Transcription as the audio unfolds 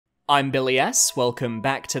I'm Billy S, welcome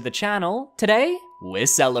back to the channel. Today, we're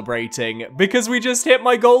celebrating because we just hit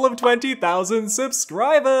my goal of 20,000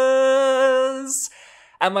 subscribers!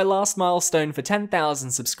 At my last milestone for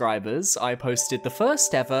 10,000 subscribers, I posted the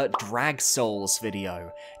first ever Drag Souls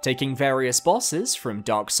video, taking various bosses from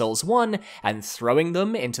Dark Souls 1 and throwing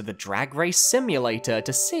them into the Drag Race Simulator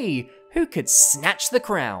to see who could snatch the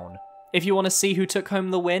crown. If you want to see who took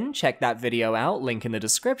home the win, check that video out, link in the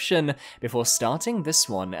description, before starting this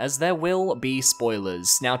one, as there will be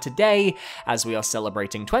spoilers. Now today, as we are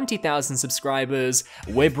celebrating 20,000 subscribers,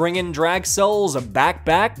 we're bringing Drag Souls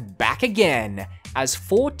back again, as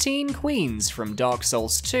 14 queens from Dark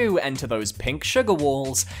Souls 2 enter those pink sugar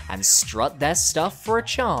walls and strut their stuff for a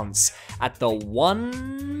chance at the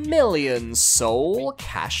 1 million soul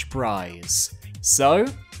cash prize. So,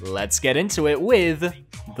 let's get into it with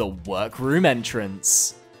the workroom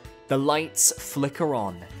entrance. The lights flicker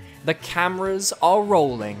on, the cameras are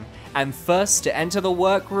rolling, and first to enter the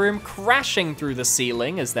workroom, crashing through the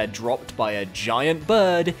ceiling as they're dropped by a giant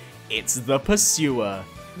bird, it's the Pursuer.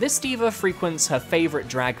 This diva frequents her favorite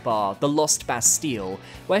drag bar, the Lost Bastille,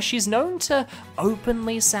 where she's known to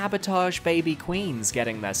openly sabotage baby queens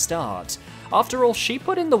getting their start. After all, she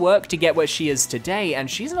put in the work to get where she is today, and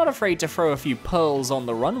she's not afraid to throw a few pearls on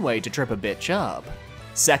the runway to trip a bitch up.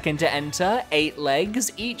 Second to enter, 8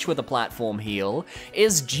 legs, each with a platform heel,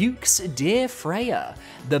 is Duke's dear Freya,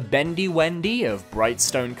 the bendy Wendy of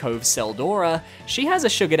Brightstone Cove Seldora. She has a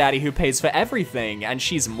sugar daddy who pays for everything, and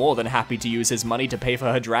she's more than happy to use his money to pay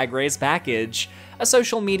for her drag race package. A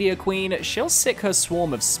social media queen, she'll sick her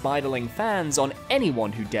swarm of spiderling fans on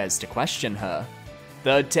anyone who dares to question her.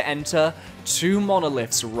 Third to enter, 2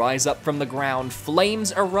 monoliths rise up from the ground,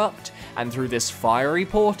 flames erupt, and through this fiery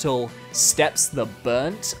portal steps the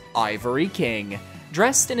burnt Ivory King.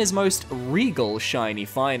 Dressed in his most regal shiny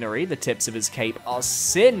finery, the tips of his cape are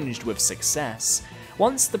singed with success.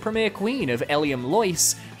 Once the premier queen of Elium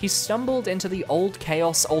Lois, he stumbled into the Old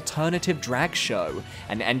Chaos alternative drag show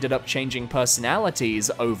and ended up changing personalities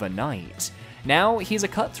overnight. Now he's a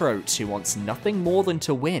cutthroat who wants nothing more than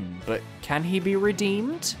to win, but can he be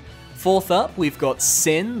redeemed? Fourth up, we've got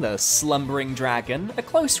Sin, the slumbering dragon, a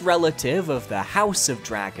close relative of the House of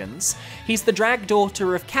Dragons. He's the drag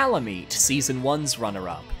daughter of Calamite, Season 1's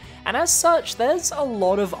runner-up, and as such, there's a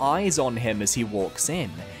lot of eyes on him as he walks in.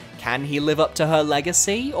 Can he live up to her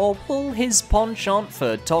legacy, or will his penchant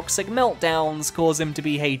for toxic meltdowns cause him to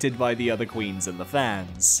be hated by the other queens and the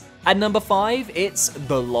fans? At number 5, it's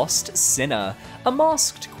the Lost Sinner. A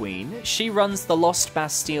masked queen, she runs the Lost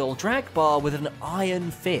Bastille drag bar with an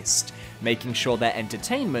iron fist, making sure their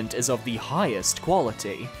entertainment is of the highest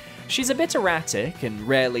quality. She's a bit erratic and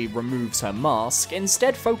rarely removes her mask,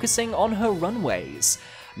 instead focusing on her runways.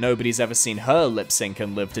 Nobody's ever seen her lip sync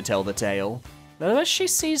and live to tell the tale. As she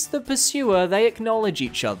sees the Pursuer, they acknowledge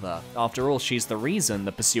each other. After all, she's the reason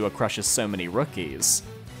the Pursuer crushes so many rookies.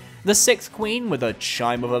 The 6th queen, with a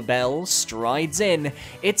chime of a bell, strides in.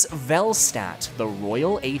 It's Velstadt, the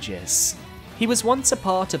Royal Aegis. He was once a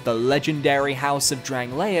part of the legendary House of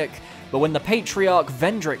Drangleic, but when the patriarch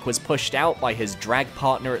Vendrick was pushed out by his drag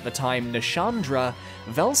partner at the time, Nishandra,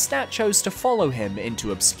 Velstadt chose to follow him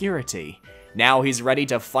into obscurity. Now he's ready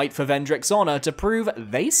to fight for Vendrick's honor to prove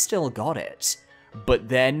they still got it. But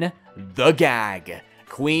then, the gag.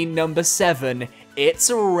 Queen number 7,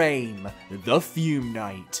 it's Rame, the Fume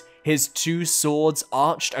Knight. His 2 swords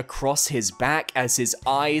arched across his back as his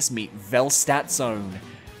eyes meet Velstadt's own.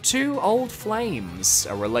 2 old flames,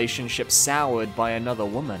 a relationship soured by another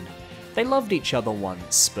woman. They loved each other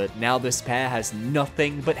once, but now this pair has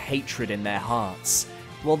nothing but hatred in their hearts.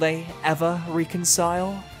 Will they ever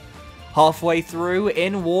reconcile? Halfway through,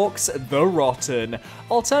 in walks the Rotten.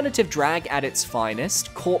 Alternative drag at its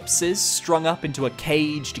finest, corpses strung up into a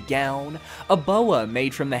caged gown, a boa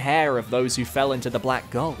made from the hair of those who fell into the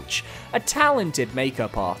Black Gulch, a talented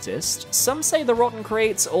makeup artist. Some say the Rotten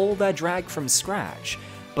creates all their drag from scratch.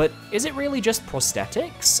 But is it really just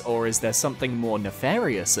prosthetics, or is there something more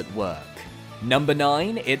nefarious at work? Number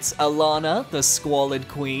 9, it's Alana, the Squalid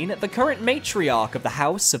Queen, the current matriarch of the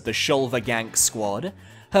House of the Shulvagank Squad.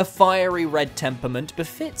 Her fiery red temperament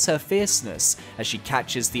befits her fierceness as she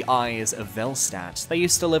catches the eyes of Velstadt. They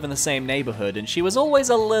used to live in the same neighborhood and she was always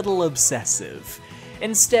a little obsessive.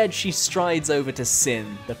 Instead, she strides over to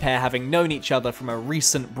Sin, the pair having known each other from a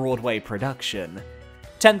recent Broadway production.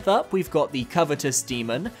 10th up, we've got the Covetous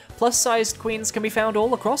Demon. Plus-sized queens can be found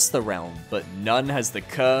all across the realm, but none has the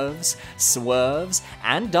curves, swerves,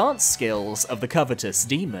 and dance skills of the Covetous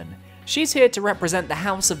Demon. She's here to represent the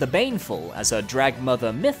House of the Baneful, as her drag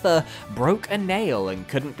mother Mitha broke a nail and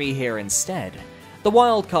couldn't be here instead. The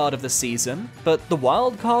wildcard of the season, but the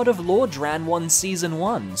wildcard of Lord Dran Season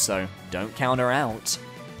 1, so don't count her out.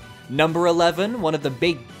 Number 11, one of the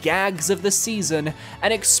big gags of the season,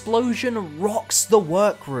 an explosion rocks the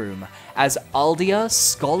workroom as Aldia,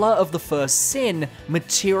 Scholar of the First Sin,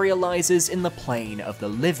 materializes in the plane of the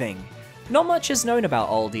living. Not much is known about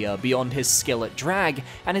Aldia beyond his skill at drag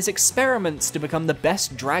and his experiments to become the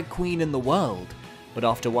best drag queen in the world. But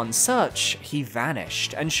after one search, he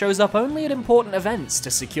vanished and shows up only at important events to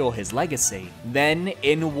secure his legacy. Then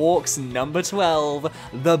in walks number 12,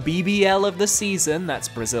 the BBL of the season, that's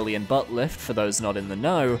Brazilian butt lift for those not in the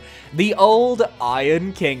know. The old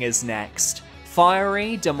Iron King is next.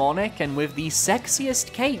 Fiery, demonic, and with the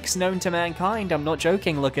sexiest cakes known to mankind, I'm not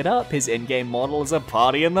joking, look it up, his in-game model is a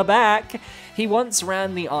party in the back. He once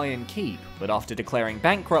ran the Iron Keep, but after declaring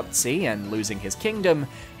bankruptcy and losing his kingdom,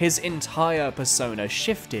 his entire persona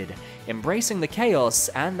shifted, embracing the chaos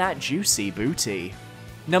and that juicy booty.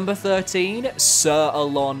 Number 13, Sir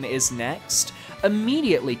Alon is next,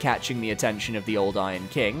 immediately catching the attention of the old Iron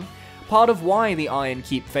King. Part of why the Iron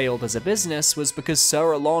Keep failed as a business was because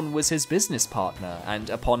Sir Alon was his business partner, and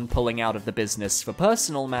upon pulling out of the business for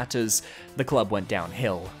personal matters, the club went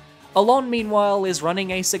downhill. Alon, meanwhile, is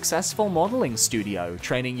running a successful modeling studio,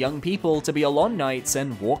 training young people to be Alon Knights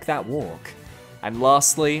and walk that walk. And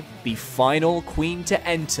lastly, the final queen to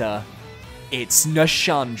enter, it's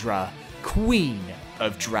Nashandra, Queen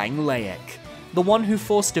of Drangleic. The one who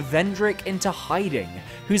forced Vendrick into hiding,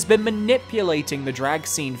 who's been manipulating the drag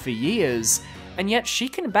scene for years, and yet she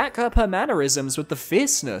can back up her mannerisms with the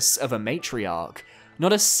fierceness of a matriarch.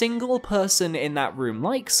 Not a single person in that room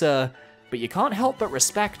likes her, but you can't help but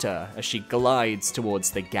respect her as she glides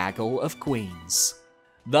towards the gaggle of queens.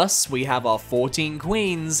 Thus, we have our 14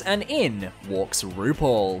 queens, and in walks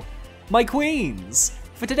RuPaul. My queens!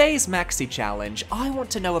 For today's maxi challenge, I want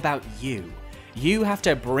to know about you. You have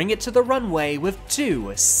to bring it to the runway with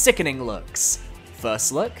 2 sickening looks.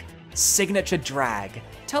 First look, signature drag.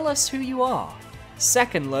 Tell us who you are.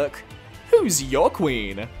 Second look, who's your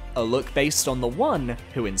queen? A look based on the one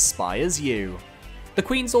who inspires you. The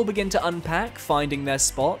queens all begin to unpack, finding their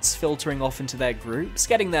spots, filtering off into their groups,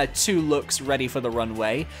 getting their 2 looks ready for the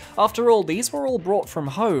runway. After all, these were all brought from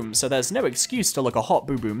home, so there's no excuse to look a hot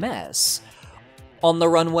boo-boo mess. On the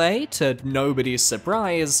runway, to nobody's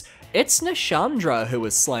surprise, it's Nashandra who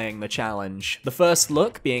is slaying the challenge, the first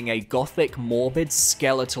look being a gothic, morbid,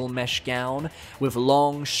 skeletal mesh gown with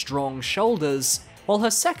long, strong shoulders, while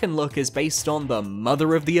her second look is based on the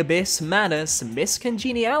Mother of the Abyss, Manus, Miss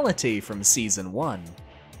Congeniality from Season 1.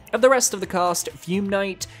 Of the rest of the cast, Fume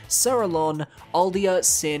Knight, Sir Alon, Aldia,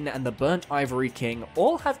 Sin, and the Burnt Ivory King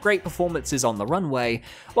all have great performances on the runway,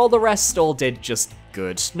 while the rest all did just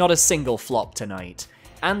good, not a single flop tonight.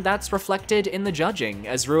 And that's reflected in the judging,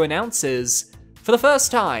 as Ru announces, for the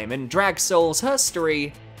first time in Drag Souls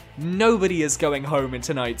history, nobody is going home in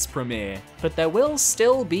tonight's premiere, but there will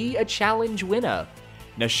still be a challenge winner.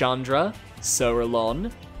 Nashandra, Sir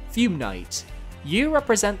Alon, Fume Knight, you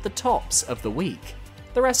represent the tops of the week.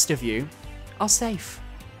 The rest of you are safe.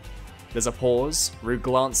 There's a pause, Ru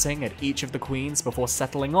glancing at each of the queens before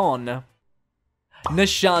settling on.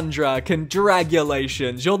 Nashandra,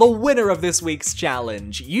 congratulations, you're the winner of this week's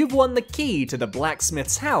challenge. You've won the key to the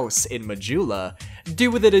blacksmith's house in Majula.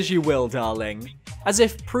 Do with it as you will, darling. As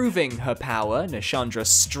if proving her power, Nashandra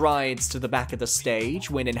strides to the back of the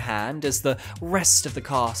stage, win in hand, as the rest of the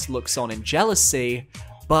cast looks on in jealousy.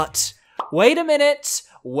 But, wait a minute,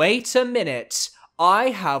 I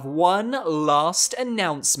have one last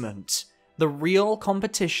announcement. The real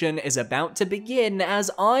competition is about to begin as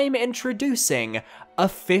I'm introducing a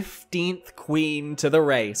 15th queen to the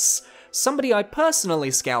race. Somebody I personally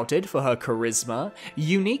scouted for her charisma,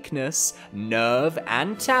 uniqueness, nerve,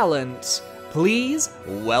 and talent. Please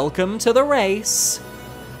welcome to the race,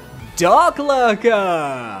 Dark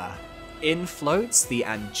Lurker! In floats the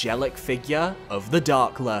angelic figure of the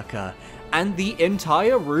Dark Lurker, and the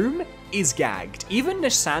entire room is gagged. Even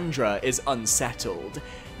Nashandra is unsettled.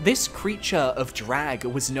 This creature of drag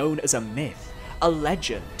was known as a myth, a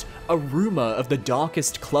legend, a rumor of the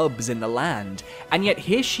darkest clubs in the land, and yet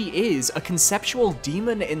here she is, a conceptual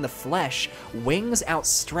demon in the flesh, wings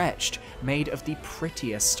outstretched, made of the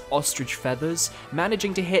prettiest ostrich feathers,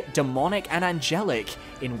 managing to hit demonic and angelic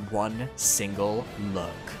in one single look.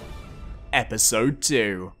 Episode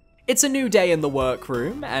 2. It's a new day in the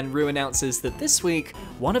workroom, and Ru announces that this week,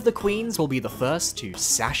 one of the queens will be the first to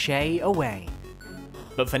sashay away.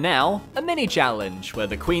 But for now, a mini challenge where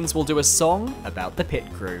the queens will do a song about the pit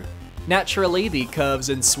crew. Naturally, the curves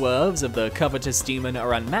and swerves of the covetous demon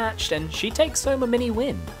are unmatched, and she takes home a mini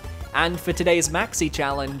win. And for today's maxi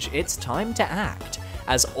challenge, it's time to act,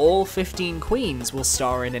 as all 15 queens will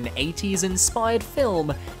star in an 80s inspired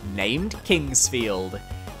film named Kingsfield.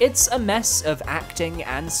 It's a mess of acting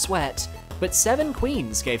and sweat, but 7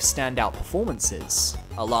 queens gave standout performances.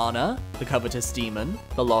 Alanna, the Covetous Demon,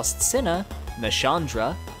 the Lost Sinner,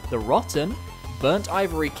 Nashandra, the Rotten, Burnt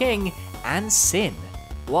Ivory King, and Sin.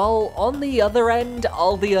 While on the other end,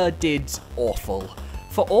 Aldea did awful.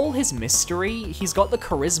 For all his mystery, he's got the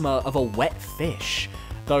charisma of a wet fish,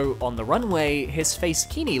 though on the runway, his face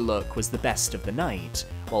kini look was the best of the night,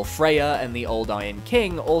 while Freya and the Old Iron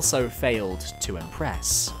King also failed to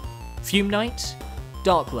impress. Fume Knight,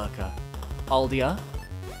 Dark Lurker, Aldea,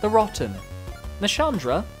 the Rotten,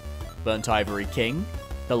 Nashandra, Burnt Ivory King,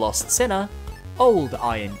 the Lost Sinner, Old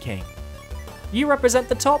Iron King. You represent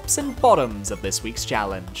the tops and bottoms of this week's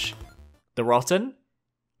challenge. The Rotten?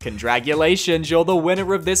 Congratulations, you're the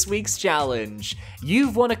winner of this week's challenge.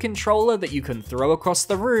 You've won a controller that you can throw across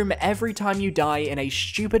the room every time you die in a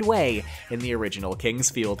stupid way in the original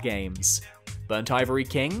Kingsfield games. Burnt Ivory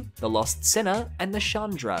King, the Lost Sinner, and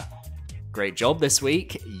Nashandra. Great job this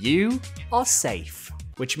week, you are safe.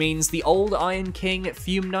 Which means the Old Iron King,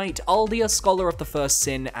 Fume Knight, Aldea, Scholar of the First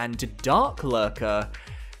Sin, and Dark Lurker,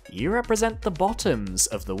 you represent the bottoms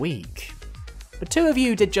of the week. But 2 of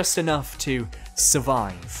you did just enough to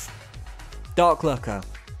survive. Dark Lurker,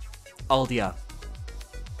 Aldea,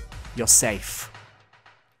 you're safe.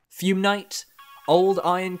 Fume Knight, Old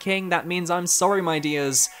Iron King, that means I'm sorry my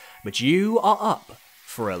dears, but you are up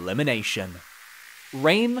for elimination.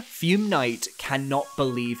 Rame Fume Knight cannot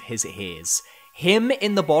believe his ears. Him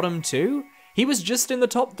in the bottom 2? He was just in the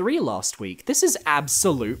top 3 last week. This is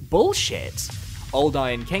absolute bullshit. Old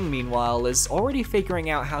Iron King, meanwhile, is already figuring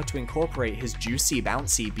out how to incorporate his juicy,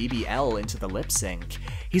 bouncy BBL into the lip sync.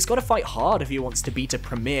 He's got to fight hard if he wants to beat a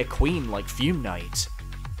premier queen like Fume Knight.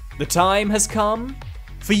 The time has come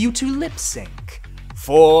for you to lip sync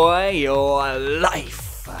for your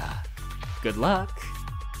life. Good luck,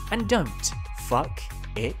 and don't fuck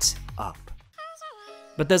it up.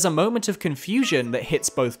 But there's a moment of confusion that hits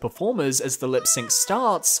both performers as the lip sync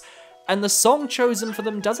starts, and the song chosen for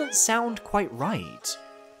them doesn't sound quite right.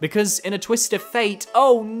 Because in a twist of fate,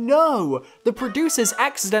 oh no! The producers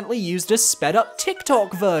accidentally used a sped up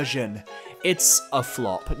TikTok version! It's a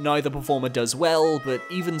flop. Neither performer does well, but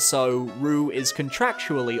even so, Rue is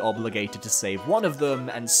contractually obligated to save one of them,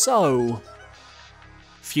 and so...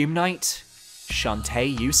 Fume Knight,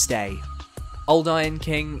 Shantae, you stay. Old Iron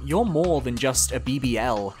King, you're more than just a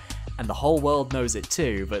BBL. And the whole world knows it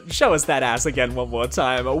too, but show us that ass again one more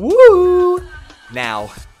time, woo!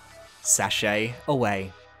 Now, sashay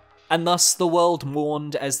away. And thus the world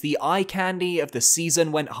mourned as the eye candy of the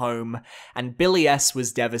season went home, and Billy S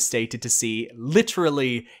was devastated to see,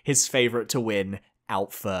 literally, his favourite to win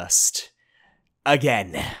out first.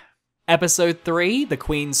 Again. Episode 3, the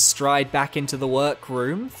queens stride back into the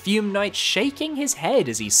workroom, Fume Knight shaking his head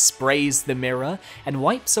as he sprays the mirror and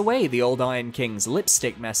wipes away the Old Iron King's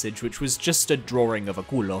lipstick message, which was just a drawing of a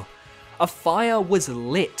culo. A fire was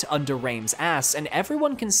lit under Rame's ass, and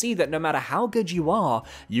everyone can see that no matter how good you are,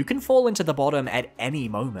 you can fall into the bottom at any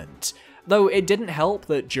moment. Though it didn't help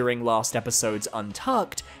that during last episode's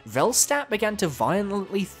Untucked, Velstadt began to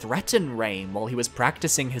violently threaten Rame while he was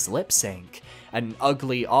practicing his lip sync. An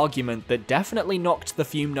ugly argument that definitely knocked the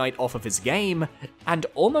Fume Knight off of his game, and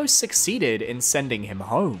almost succeeded in sending him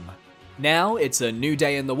home. Now it's a new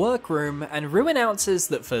day in the workroom, and Rue announces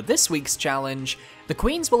that for this week's challenge, the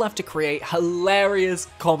queens will have to create hilarious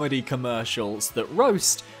comedy commercials that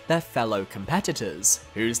roast their fellow competitors.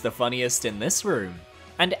 Who's the funniest in this room?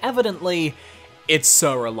 And evidently, it's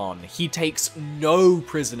Sir Alon. He takes no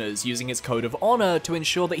prisoners, using his code of honor to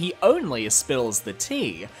ensure that he only spills the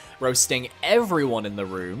tea, roasting everyone in the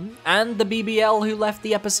room, and the BBL who left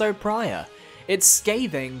the episode prior. It's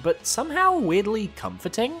scathing, but somehow weirdly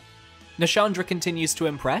comforting. Nashandra continues to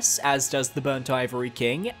impress, as does the Burnt Ivory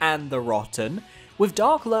King and the Rotten, with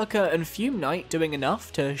Dark Lurker and Fume Knight doing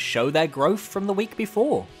enough to show their growth from the week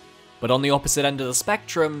before. But on the opposite end of the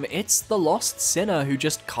spectrum, it's the Lost Sinner who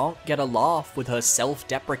just can't get a laugh with her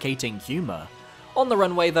self-deprecating humour. On the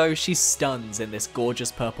runway though, she stuns in this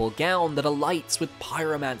gorgeous purple gown that alights with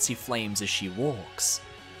pyromancy flames as she walks.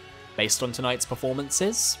 Based on tonight's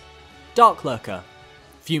performances, Dark Lurker,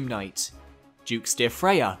 Fume Knight, Duke's Dear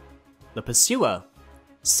Freya, the Pursuer,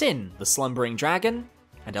 Sin, the Slumbering Dragon,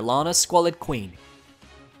 and Alanna, Squalid Queen.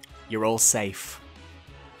 You're all safe.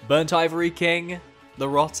 Burnt Ivory King, the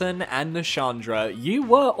Rotten, and Nashandra, you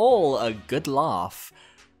were all a good laugh.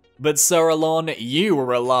 But Sir Alon, you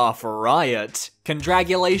were a laugh riot.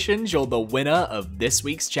 Congratulations, you're the winner of this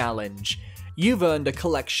week's challenge. You've earned a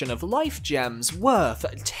collection of life gems worth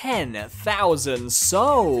 10,000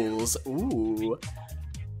 souls. Ooh.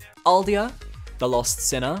 Aldia, the Lost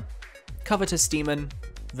Sinner, Covetous Demon,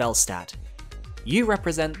 Velstadt. You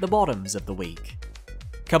represent the bottoms of the week.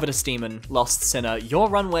 Covetous Demon, Lost Sinner, your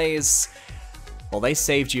runways, well, they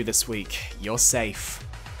saved you this week. You're safe.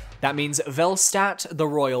 That means Velstadt, the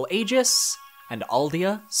Royal Aegis, and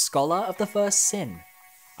Aldia, Scholar of the First Sin.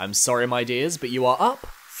 I'm sorry, my dears, but you are up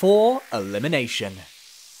for elimination.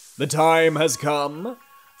 The time has come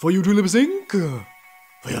for you to lip sync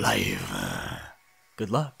for your life. Good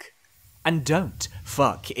luck. And don't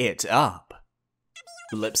fuck it up.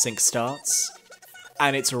 The lip sync starts,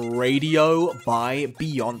 and it's Radio by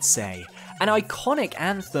Beyonce, an iconic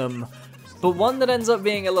anthem, but one that ends up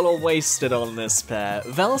being a little wasted on this pair.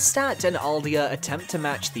 Velstadt and Aldia attempt to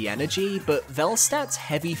match the energy, but Velstadt's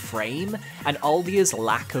heavy frame and Aldia's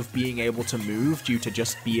lack of being able to move due to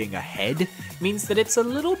just being ahead means that it's a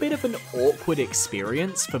little bit of an awkward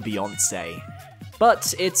experience for Beyonce.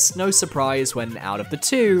 But it's no surprise when, out of the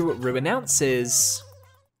two, Rue announces,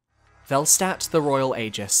 Velstadt the Royal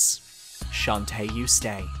Aegis, Shantae you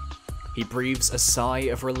stay. He breathes a sigh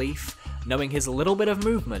of relief, knowing his little bit of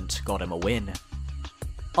movement got him a win.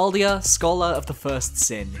 Aldia, Scholar of the First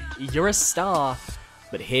Sin, you're a star,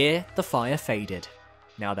 but here the fire faded.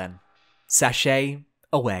 Now then, sashay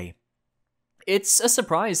away. It's a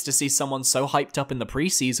surprise to see someone so hyped up in the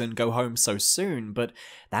preseason go home so soon, but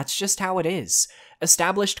that's just how it is.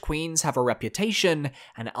 Established queens have a reputation,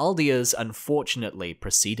 and Aldia's unfortunately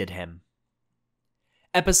preceded him.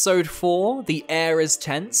 Episode 4, the air is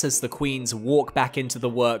tense as the queens walk back into the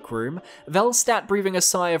workroom, Velstadt breathing a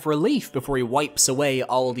sigh of relief before he wipes away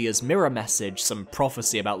Aldia's mirror message, some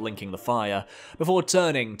prophecy about linking the fire, before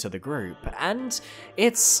turning to the group, and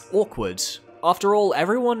it's awkward. After all,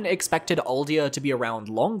 everyone expected Aldia to be around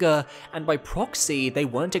longer, and by proxy, they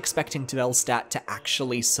weren't expecting Velstadt to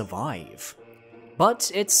actually survive.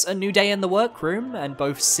 But it's a new day in the workroom, and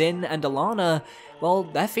both Sin and Alana, well,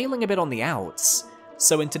 they're feeling a bit on the outs.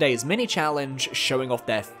 So in today's mini-challenge, showing off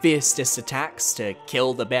their fiercest attacks to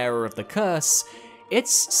kill the bearer of the curse,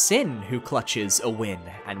 it's Sin who clutches a win,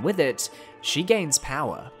 and with it, she gains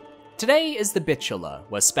power. Today is the Bachelor,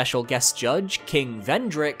 where special guest judge King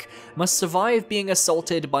Vendrick must survive being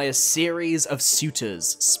assaulted by a series of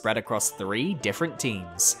suitors spread across 3 different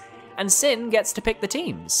teams, and Sin gets to pick the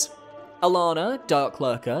teams. Alana, Dark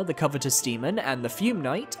Lurker, the Covetous Demon, and the Fume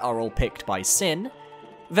Knight are all picked by Sin.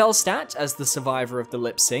 Velstadt, as the survivor of the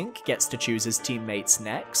lip sync, gets to choose his teammates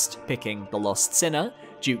next, picking the Lost Sinner,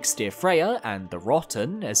 Duke's Dear Freya, and the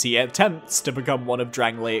Rotten, as he attempts to become one of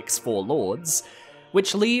Drangleick's 4 lords,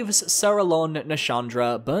 which leaves Saralon,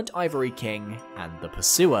 Nashandra, Burnt Ivory King, and the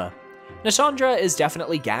Pursuer. Nashandra is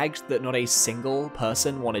definitely gagged that not a single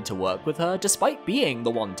person wanted to work with her, despite being the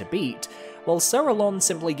one to beat, while Saralon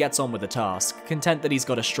simply gets on with the task, content that he's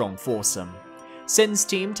got a strong foursome. Sin's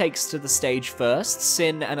team takes to the stage first,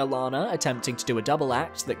 Sin and Alana attempting to do a double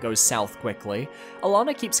act that goes south quickly.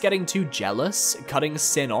 Alana keeps getting too jealous, cutting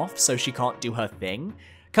Sin off so she can't do her thing.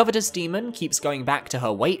 Covetous Demon keeps going back to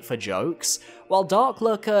her weight for jokes, while Dark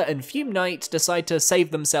Lurker and Fume Knight decide to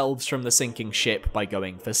save themselves from the sinking ship by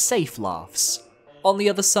going for safe laughs. On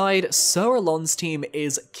the other side, Saralon's team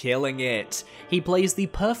is killing it. He plays the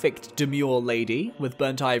perfect demure lady, with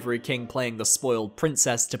Burnt Ivory King playing the spoiled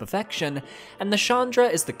princess to perfection, and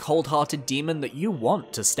Nashandra is the cold-hearted demon that you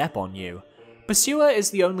want to step on you. Pursuer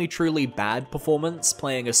is the only truly bad performance,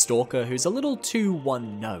 playing a stalker who's a little too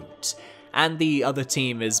one-note. And the other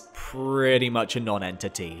team is pretty much a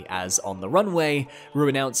non-entity, as on the runway, Rue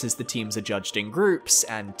announces the teams are judged in groups,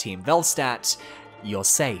 and Team Velstadt, you're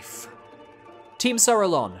safe. Team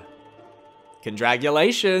Saralon,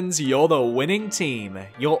 congratulations, you're the winning team.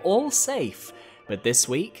 You're all safe, but this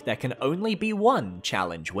week there can only be one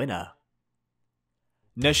challenge winner.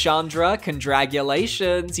 Nashandra,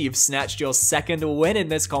 congratulations, you've snatched your 2nd win in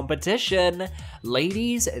this competition.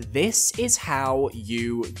 Ladies, this is how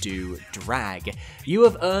you do drag. You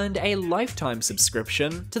have earned a lifetime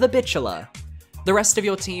subscription to The Bachelor. The rest of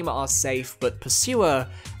your team are safe, but Pursuer,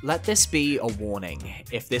 let this be a warning.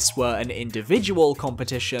 If this were an individual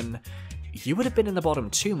competition, you would have been in the bottom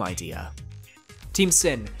 2, my dear. Team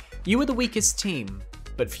Sin, you were the weakest team,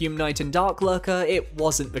 but Fume Knight and Dark Lurker, it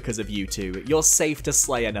wasn't because of you two. You're safe to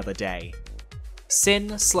slay another day.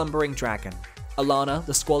 Sin, Slumbering Dragon, Alana,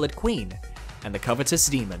 the Squalid Queen, and the Covetous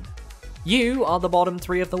Demon. You are the bottom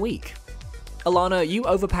 3 of the week. Alana, you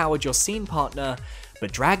overpowered your scene partner,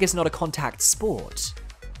 but drag is not a contact sport.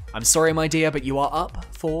 I'm sorry, my dear, but you are up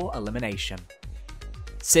for elimination.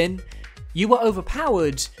 Sin, you were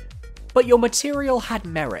overpowered, but your material had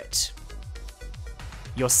merit.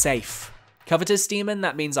 You're safe. Covetous Demon,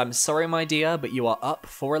 that means I'm sorry my dear, but you are up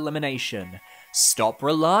for elimination. Stop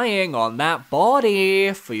relying on that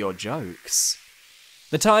body for your jokes.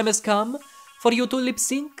 The time has come for you to lip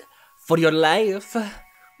sync for your life.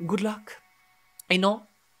 Good luck. Et non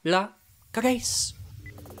la cagues.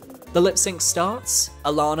 The lip sync starts.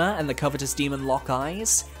 Alana and the Covetous Demon lock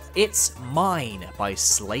eyes. It's Mine by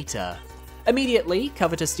Slater. Immediately,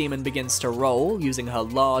 Covetous Demon begins to roll, using her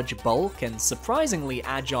large bulk and surprisingly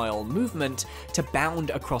agile movement to bound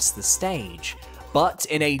across the stage. But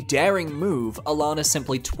in a daring move, Alana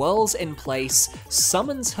simply twirls in place,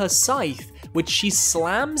 summons her scythe, which she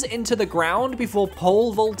slams into the ground before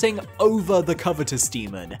pole vaulting over the Covetous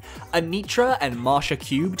Demon. Anitra and Marsha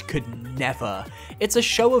Cubed could never. It's a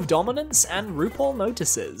show of dominance and RuPaul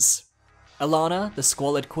notices. Alana, the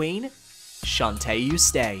Squalid Queen, Shantae you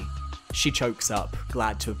stay. She chokes up,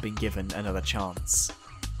 glad to have been given another chance.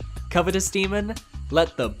 Covetous Demon,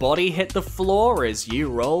 let the body hit the floor as you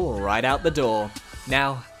roll right out the door.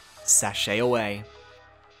 Now, sashay away.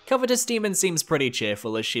 Covetous Demon seems pretty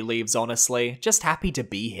cheerful as she leaves, honestly, just happy to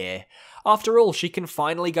be here. After all, she can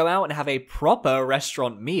finally go out and have a proper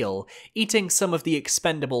restaurant meal, eating some of the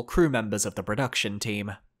expendable crew members of the production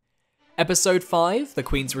team. Episode 5, the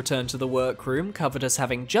Queen's return to the workroom, Covetous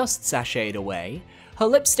having just sashayed away. Her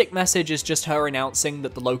lipstick message is just her announcing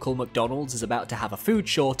that the local McDonald's is about to have a food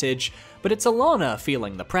shortage, but it's Alana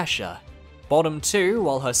feeling the pressure. Bottom 2,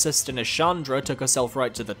 while her sister Nishandra took herself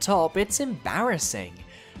right to the top, it's embarrassing.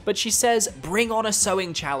 But she says, bring on a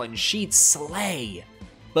sewing challenge, she'd slay.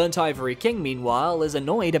 Burnt Ivory King, meanwhile, is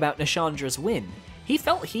annoyed about Nishandra's win. He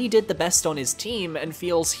felt he did the best on his team and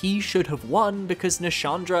feels he should have won because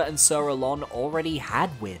Nishandra and Sir Alon already had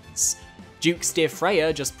wins. Duke's dear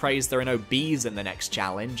Freya just prays there are no bees in the next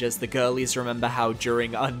challenge, as the girlies remember how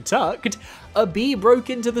during Untucked, a bee broke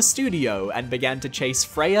into the studio and began to chase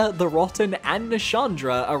Freya, the Rotten, and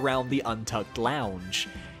Nishandra around the Untucked lounge.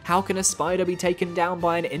 How can a spider be taken down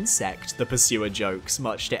by an insect? The pursuer jokes,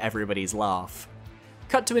 much to everybody's laugh.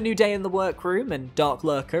 Cut to a new day in the workroom, and Dark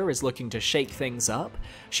Lurker is looking to shake things up.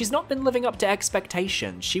 She's not been living up to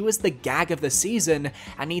expectations. She was the gag of the season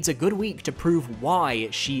and needs a good week to prove why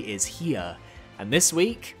she is here. And this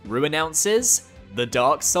week, Rue announces the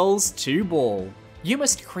Dark Souls 2 Ball. You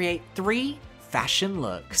must create 3 fashion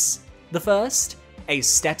looks. The first,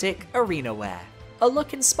 aesthetic arena wear, a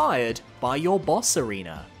look inspired by your boss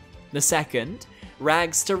arena. The second,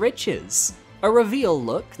 rags to riches, a reveal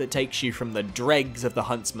look that takes you from the dregs of the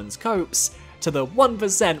Huntsman's copes to the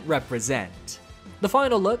 1% represent. The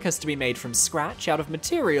final look has to be made from scratch out of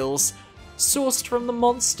materials sourced from the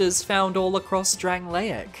monsters found all across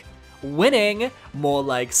Drangleic. Winning, more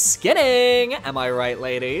like skinning, am I right,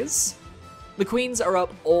 ladies? The queens are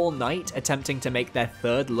up all night attempting to make their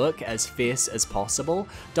third look as fierce as possible,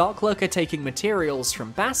 Dark Lurker taking materials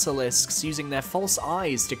from basilisks using their false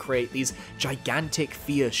eyes to create these gigantic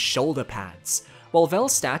fierce shoulder pads, while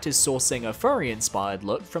Velstadt is sourcing a furry-inspired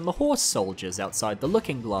look from the horse soldiers outside the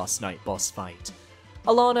Looking Glass night boss fight.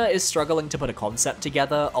 Alana is struggling to put a concept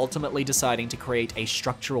together, ultimately deciding to create a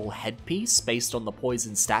structural headpiece based on the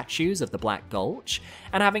poison statues of the Black Gulch,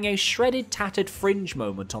 and having a shredded tattered fringe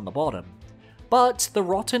moment on the bottom. But the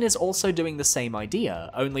Rotten is also doing the same idea,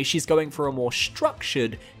 only she's going for a more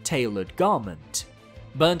structured, tailored garment.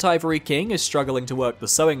 Burnt Ivory King is struggling to work the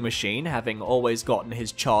sewing machine, having always gotten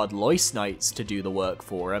his charred Lois Knights to do the work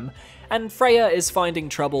for him, and Freya is finding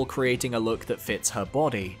trouble creating a look that fits her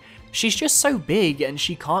body. She's just so big and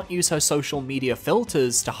she can't use her social media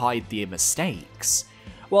filters to hide the mistakes.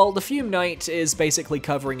 While the Fume Knight is basically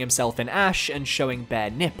covering himself in ash and showing bare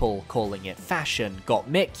nipple, calling it fashion. Got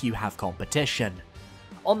Mick, you have competition.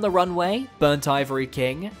 On the runway, Burnt Ivory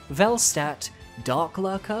King, Velstadt, Dark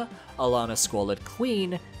Lurker, Alana Squalid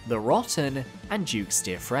Queen, The Rotten, and Duke's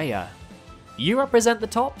dear Freya. You represent the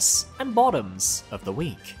tops and bottoms of the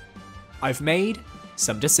week. I've made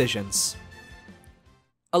some decisions.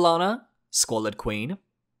 Alana, Squalid Queen.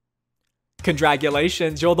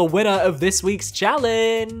 Congratulations, you're the winner of this week's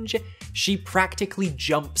challenge! She practically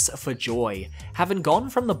jumps for joy, having gone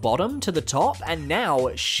from the bottom to the top, and now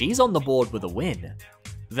she's on the board with a win.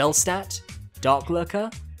 Velstadt, Dark Lurker,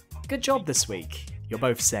 good job this week. You're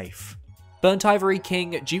both safe. Burnt Ivory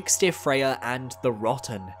King, Duke's dear Freya, and The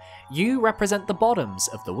Rotten. You represent the bottoms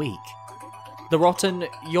of the week. The Rotten,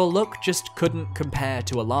 your look just couldn't compare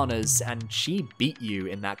to Alana's, and she beat you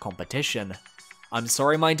in that competition. I'm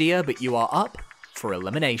sorry, my dear, but you are up for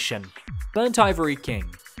elimination. Burnt Ivory King,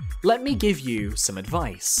 let me give you some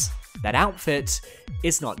advice. That outfit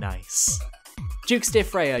is not nice. Duke's dear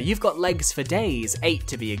Freya, you've got legs for days, 8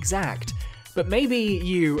 to be exact. but maybe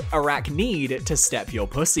you arachnid to step your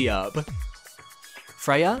pussy up.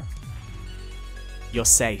 Freya, you're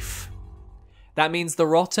safe. That means the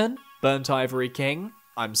Rotten, Burnt Ivory King,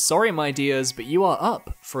 I'm sorry my dears, but you are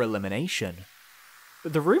up for elimination.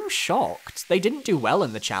 The room's shocked. They didn't do well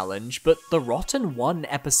in the challenge, but the Rotten won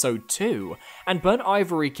episode 2, and Burnt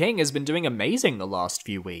Ivory King has been doing amazing the last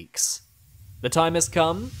few weeks. The time has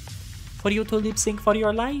come for you to lip sync for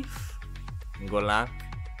your life. Good luck.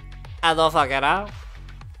 And don't fuck it out.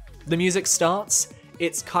 The music starts.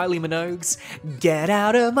 It's Kylie Minogue's Get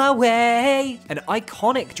Out of My Way, an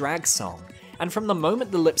iconic drag song. And from the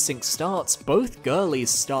moment the lip sync starts, both girlies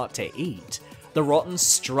start to eat. The Rotten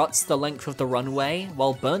struts the length of the runway,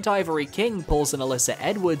 while Burnt Ivory King pulls an Alyssa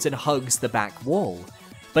Edwards and hugs the back wall.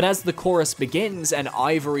 But as the chorus begins and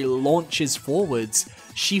Ivory launches forwards,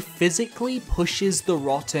 she physically pushes the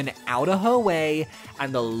Rotten out of her way,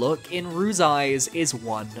 and the look in Rue's eyes is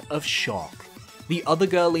one of shock. The other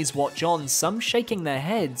girlies watch on, some shaking their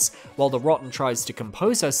heads, while the Rotten tries to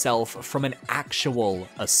compose herself from an actual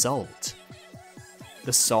assault.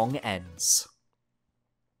 The song ends.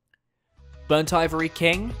 Burnt Ivory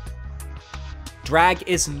King? Drag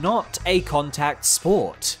is not a contact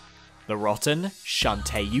sport. The Rotten,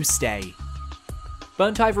 Shantae you stay.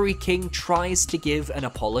 Burnt Ivory King tries to give an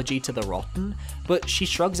apology to the Rotten, but she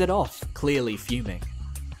shrugs it off, clearly fuming.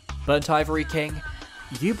 Burnt Ivory King,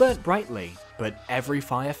 you burnt brightly, but every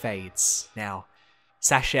fire fades. Now,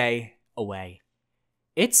 sashay away.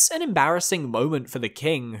 It's an embarrassing moment for the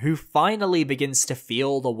king, who finally begins to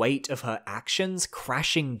feel the weight of her actions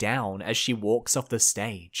crashing down as she walks off the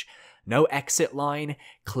stage. No exit line,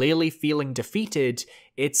 clearly feeling defeated,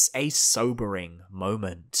 it's a sobering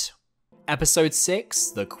moment. Episode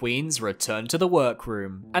 6, the queens return to the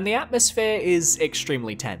workroom, and the atmosphere is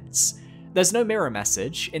extremely tense. There's no mirror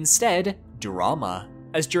message, instead, drama,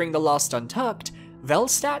 as during the last Untucked,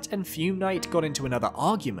 Velstadt and Fume Knight got into another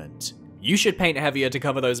argument. You should paint heavier to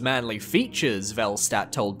cover those manly features,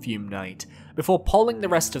 Velstadt told Fume Knight, before polling the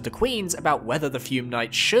rest of the queens about whether the Fume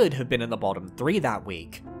Knight should have been in the bottom 3 that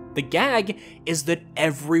week. The gag is that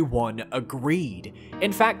everyone agreed.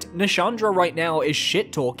 In fact, Nishandra right now is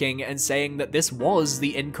shit-talking and saying that this was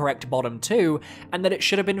the incorrect bottom 2, and that it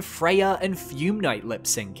should have been Freya and Fume Knight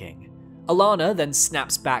lip-syncing. Alana then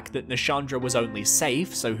snaps back that Nishandra was only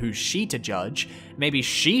safe, so who's she to judge? Maybe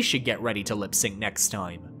she should get ready to lip-sync next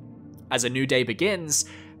time. As a new day begins,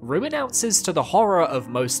 Rue announces to the horror of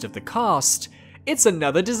most of the cast, it's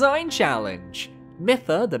another design challenge.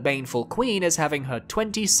 Mitha, the baneful queen, is having her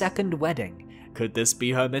 22nd wedding. Could this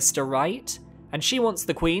be her Mr. Right? And she wants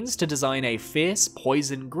the queens to design a fierce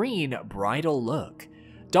poison green bridal look.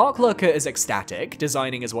 Dark Lurker is ecstatic,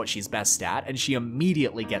 designing is what she's best at, and she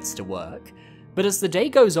immediately gets to work. But as the day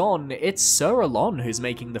goes on, it's Sir Alon who's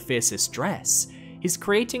making the fiercest dress. He's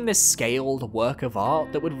creating this scaled work of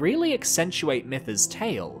art that would really accentuate Mitha's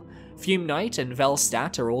tail. Fume Knight and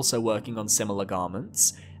Velstadt are also working on similar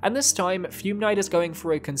garments, and this time Fume Knight is going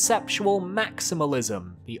for a conceptual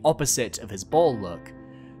maximalism, the opposite of his ball look.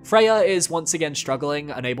 Freya is once again struggling,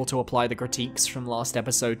 unable to apply the critiques from last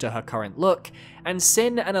episode to her current look, and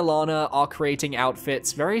Sin and Alana are creating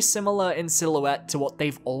outfits very similar in silhouette to what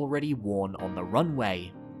they've already worn on the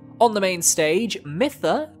runway. On the main stage,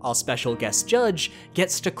 Mitha, our special guest judge,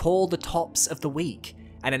 gets to call the tops of the week,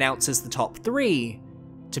 and announces the top 3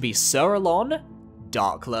 to be Sir Alon,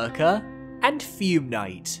 Dark Lurker, and Fume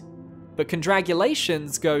Knight. But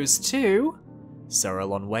congratulations goes to... Sir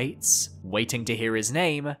Alon waits, waiting to hear his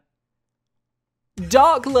name.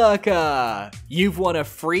 Dark Lurker! You've won a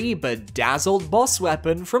free bedazzled boss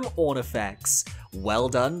weapon from Ornifex. Well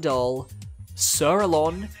done, doll. Sir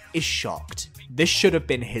Alon is shocked. This should have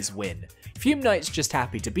been his win. Fume Knight's just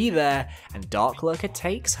happy to be there, and Dark Lurker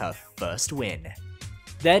takes her first win.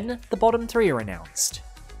 Then, the bottom 3 are announced.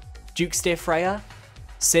 Duke's Dear Freya,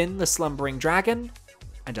 Sin the Slumbering Dragon,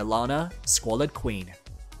 and Alana, Squalid Queen.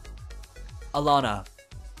 Alana,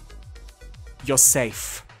 you're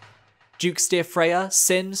safe. Duke's Dear Freya,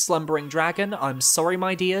 Sin, Slumbering Dragon, I'm sorry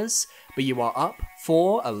my dears, but you are up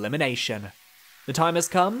for elimination. The time has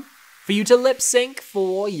come for you to lip sync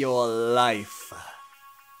for your life.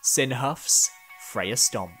 Sin huffs, Freya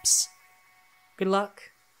stomps. Good luck,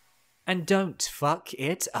 and don't fuck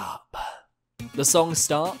it up. The song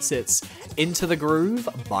starts, it's Into the Groove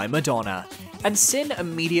by Madonna, and Sin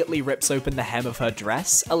immediately rips open the hem of her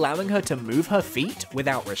dress, allowing her to move her feet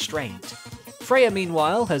without restraint. Freya,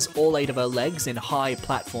 meanwhile, has all 8 of her legs in high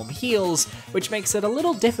platform heels, which makes it a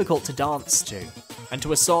little difficult to dance to. And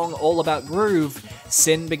to a song all about groove,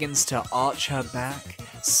 Sin begins to arch her back,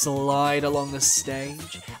 slide along the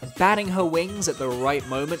stage, batting her wings at the right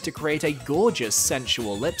moment to create a gorgeous,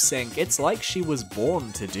 sensual lip sync. It's like she was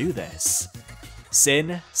born to do this.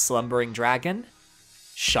 Sin, Slumbering Dragon,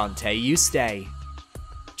 Shantae You Stay.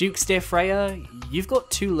 Duke's Dear Freya, you've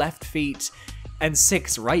got 2 left feet and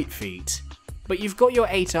 6 right feet, but you've got your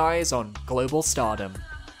 8 eyes on global stardom.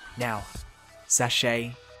 Now,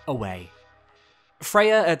 sashay away.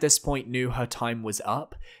 Freya at this point knew her time was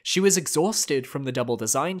up. She was exhausted from the double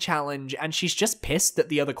design challenge, and she's just pissed that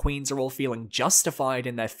the other queens are all feeling justified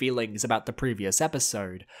in their feelings about the previous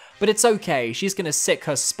episode. But it's okay, she's gonna sick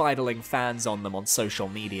her spiderling fans on them on social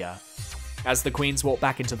media. As the queens walk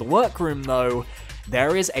back into the workroom though,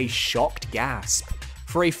 there is a shocked gasp,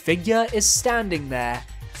 for a figure is standing there,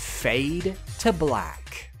 fade to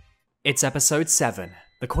black. It's episode 7.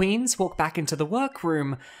 The queens walk back into the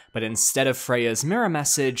workroom, but instead of Freya's mirror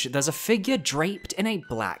message, there's a figure draped in a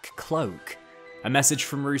black cloak. A message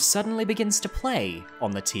from Rue suddenly begins to play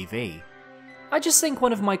on the TV. I just think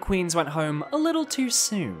one of my queens went home a little too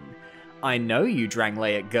soon. I know you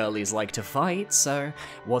Drangleic girlies like to fight, so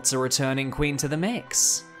what's a returning queen to the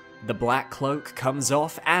mix? The black cloak comes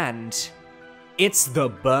off and... it's the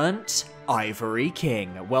Burnt Ivory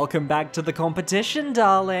King. Welcome back to the competition,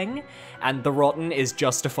 darling. And the Rotten is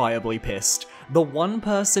justifiably pissed. The one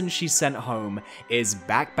person she sent home is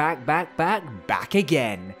back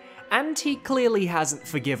again. And he clearly hasn't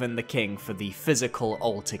forgiven the king for the physical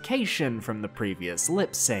altercation from the previous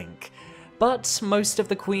lip sync. But most of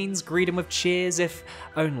the queens greet him with cheers, if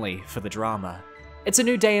only for the drama. It's a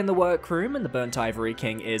new day in the workroom, and the Burnt Ivory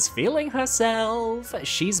King is feeling herself.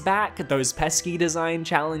 She's back, those pesky design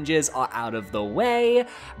challenges are out of the way,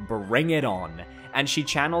 bring it on. And she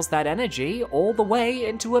channels that energy all the way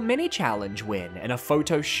into a mini challenge win in a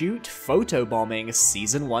photo shoot photobombing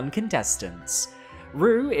Season 1 contestants.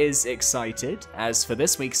 Rue is excited, as for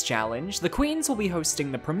this week's challenge, the queens will be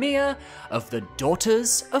hosting the premiere of The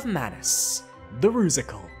Daughters of Manus, the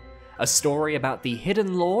Rusical. A story about the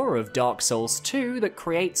hidden lore of Dark Souls 2 that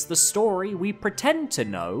creates the story we pretend to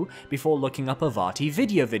know before looking up a Vati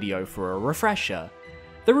video for a refresher.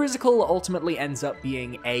 The Rusical ultimately ends up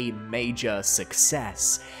being a major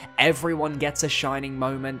success. Everyone gets a shining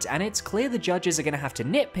moment, and it's clear the judges are going to have to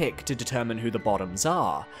nitpick to determine who the bottoms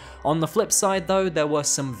are. On the flip side though, there were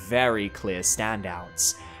some very clear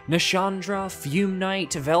standouts. Nashandra, Fume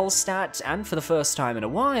Knight, Velstadt, and for the first time in a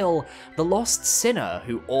while, the Lost Sinner,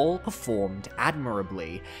 who all performed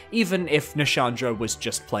admirably, even if Nashandra was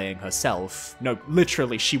just playing herself. No,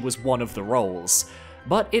 literally, she was one of the roles.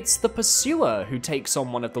 But it's the Pursuer who takes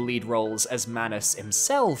on one of the lead roles as Manus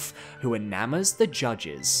himself, who enamors the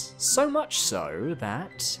judges, so much so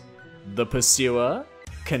that... The Pursuer?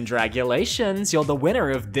 Congratulations, you're the winner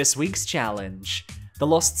of this week's challenge. The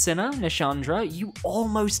Lost Sinner, Nashandra, you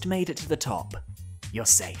almost made it to the top. You're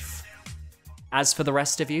safe. As for the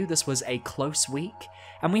rest of you, this was a close week,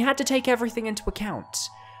 and we had to take everything into account.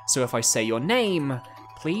 So if I say your name,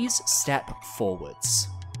 please step forwards.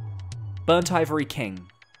 Burnt Ivory King.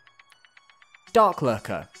 Dark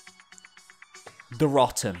Lurker. The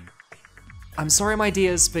Rotten. I'm sorry my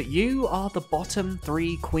dears, but you are the bottom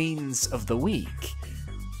 3 queens of the week.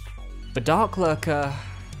 But Dark Lurker...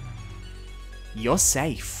 you're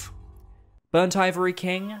safe. Burnt Ivory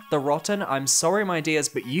King, The Rotten, I'm sorry my dears,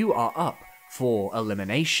 but you are up for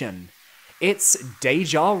elimination. It's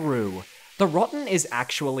Deja Rue. The Rotten is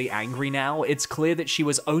actually angry now. It's clear that she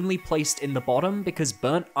was only placed in the bottom because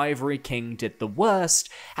Burnt Ivory King did the worst,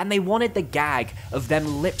 and they wanted the gag of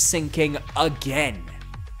them lip-syncing again.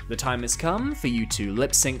 The time has come for you to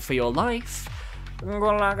lip-sync for your life.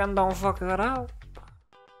 Don't fuck it up.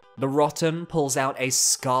 The Rotten pulls out a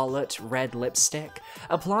scarlet red lipstick,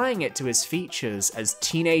 applying it to his features as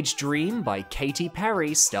Teenage Dream by Katy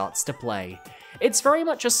Perry starts to play. It's very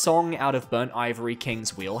much a song out of Burnt Ivory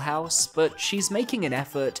King's wheelhouse, but she's making an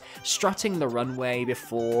effort, strutting the runway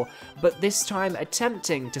before, but this time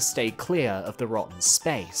attempting to stay clear of the Rotten's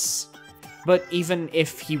space. But even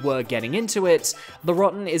if he were getting into it, the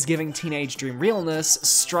Rotten is giving Teenage Dream realness,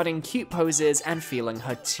 strutting cute poses, and feeling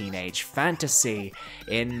her teenage fantasy.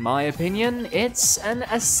 In my opinion, it's an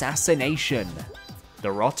assassination.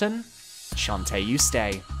 The Rotten, Shantae You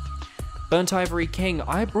Stay. Burnt Ivory King,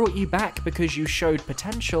 I brought you back because you showed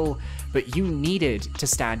potential, but you needed to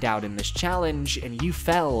stand out in this challenge, and you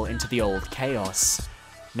fell into the old chaos.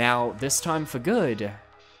 Now, this time for good,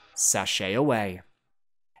 sashay away.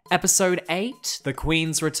 Episode 8, the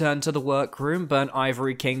queens return to the workroom, Burnt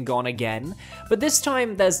Ivory King gone again, but this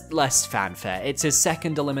time there's less fanfare. It's his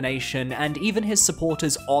second elimination, and even his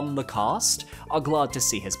supporters on the cast are glad to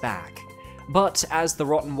see his back. But as the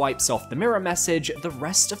Rotten wipes off the mirror message, the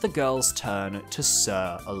rest of the girls turn to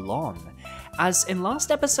Sir Alon. As in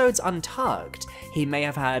last episode's Untucked, he may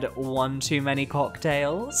have had one too many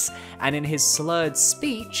cocktails, and in his slurred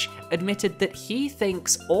speech, admitted that he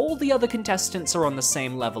thinks all the other contestants are on the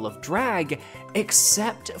same level of drag,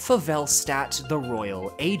 except for Velstadt the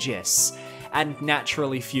Royal Aegis. And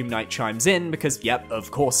naturally Fume Knight chimes in because, yep,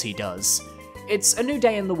 of course he does. It's a new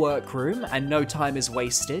day in the workroom, and no time is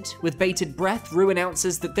wasted. With bated breath, Rue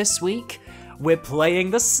announces that this week, we're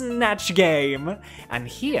playing the Snatch Game! And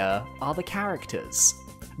here are the characters.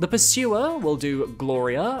 The Pursuer will do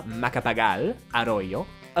Gloria Macapagal Arroyo,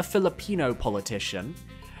 a Filipino politician.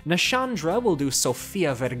 Nashandra will do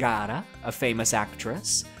Sofia Vergara, a famous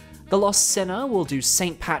actress. The Lost Sinner will do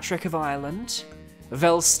St. Patrick of Ireland.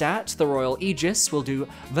 Velstadt, the Royal Aegis, will do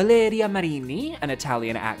Valeria Marini, an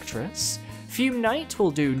Italian actress. Fume Knight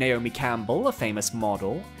will do Naomi Campbell, a famous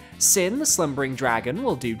model. Sin, the Slumbering Dragon,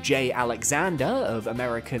 will do Jay Alexander of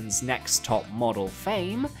American's Next Top Model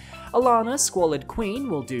fame. Alana, Squalid Queen,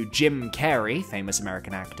 will do Jim Carrey, famous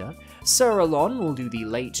American actor. Sir Alon will do the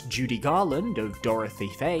late Judy Garland of Dorothy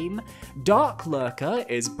fame. Dark Lurker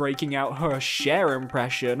is breaking out her Cher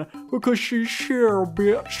impression because she's Cher,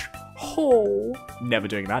 bitch. Ho! Never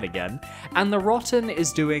doing that again. And the Rotten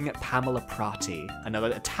is doing Pamela Prati, another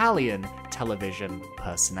Italian television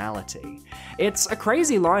personality. It's a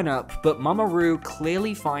crazy lineup, but Mama Rue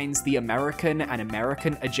clearly finds the American and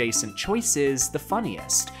American-adjacent choices the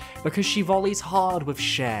funniest, because she volleys hard with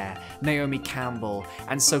Cher, Naomi Campbell,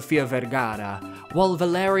 and Sofia Vergara, while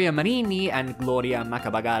Valeria Marini and Gloria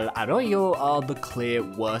Macapagal Arroyo are the clear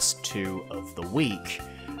worst two of the week,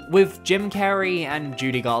 with Jim Carrey and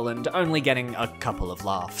Judy Garland only getting a couple of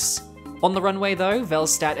laughs. On the runway though,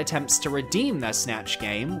 Velstadt attempts to redeem their Snatch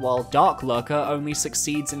Game, while Dark Lurker only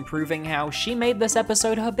succeeds in proving how she made this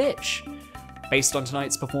episode her bitch. Based on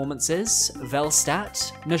tonight's performances,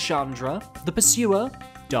 Velstadt, Nashandra, The Pursuer,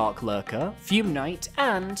 Dark Lurker, Fume Knight,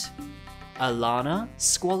 and Alana,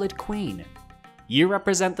 Squalid Queen. You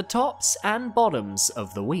represent the tops and bottoms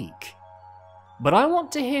of the week. But I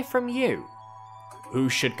want to hear from you. Who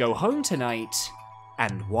should go home tonight,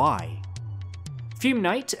 and why? Fume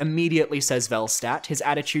Knight immediately says Velstadt his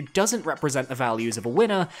attitude doesn't represent the values of a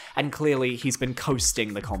winner, and clearly he's been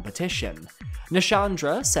coasting the competition.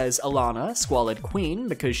 Nashandra says Alana, Squalid Queen,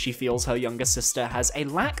 because she feels her younger sister has a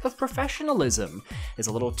lack of professionalism, is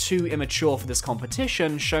a little too immature for this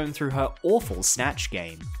competition, shown through her awful Snatch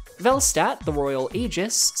Game. Velstadt, the Royal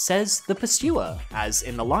Aegis, says The Pursuer, as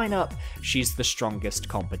in the lineup, she's the strongest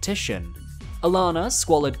competition. Alana,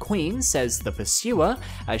 Squalid Queen, says The Pursuer,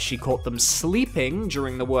 as she caught them sleeping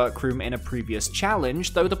during the workroom in a previous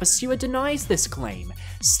challenge, though The Pursuer denies this claim,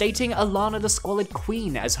 stating Alana the Squalid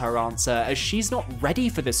Queen as her answer, as she's not ready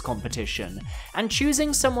for this competition, and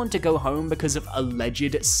choosing someone to go home because of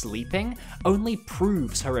alleged sleeping only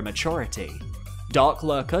proves her immaturity. Dark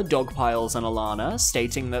Lurker dogpiles on Alana,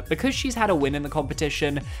 stating that because she's had a win in the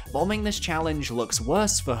competition, bombing this challenge looks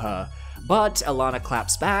worse for her. But Alana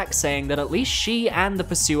claps back, saying that at least she and the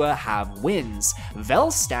Pursuer have wins.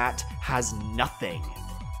 Velstadt has nothing.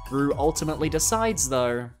 Rue ultimately decides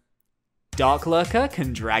though. Dark Lurker,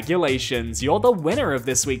 congratulations, you're the winner of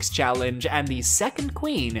this week's challenge and the second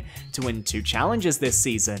queen to win 2 challenges this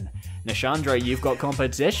season. Nashandra, you've got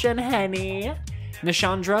competition, honey.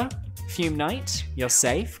 Nashandra, Fume Knight, you're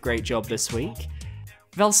safe, great job this week.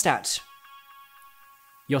 Velstadt,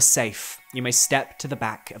 you're safe. You may step to the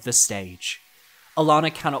back of the stage.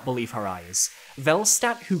 Alana cannot believe her eyes.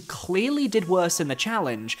 Velstadt, who clearly did worse in the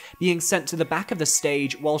challenge, being sent to the back of the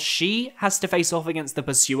stage while she has to face off against the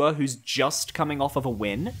Pursuer who's just coming off of a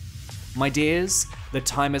win? My dears, the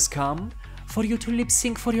time has come for you to lip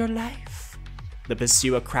sync for your life. The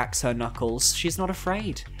Pursuer cracks her knuckles. She's not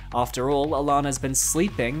afraid. After all, Alana's been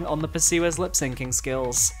sleeping on the Pursuer's lip syncing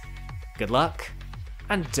skills. Good luck,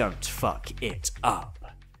 and don't fuck it up.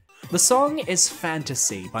 The song is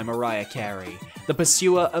Fantasy by Mariah Carey. The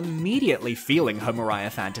Pursuer immediately feeling her Mariah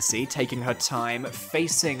fantasy, taking her time,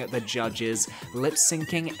 facing the judges,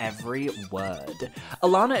 lip-syncing every word.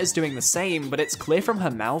 Alana is doing the same, but it's clear from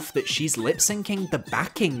her mouth that she's lip-syncing the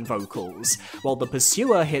backing vocals, while the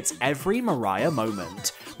Pursuer hits every Mariah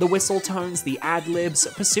moment. The whistle tones, the ad-libs,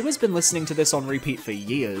 Pursuer's been listening to this on repeat for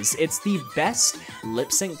years. It's the best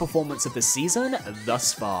lip-sync performance of the season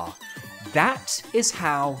thus far. That is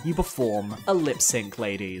how you perform a lip sync,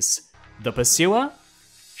 ladies. The Pursuer,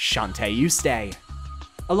 Shantae you stay.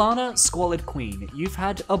 Alana, Squalid Queen, you've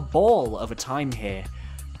had a ball of a time here,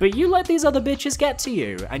 but you let these other bitches get to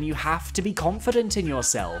you, and you have to be confident in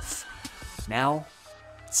yourself. Now,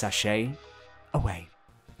 sashay away.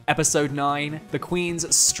 Episode 9, the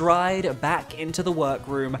queens stride back into the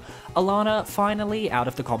workroom, Alana finally out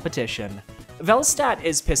of the competition. Velstadt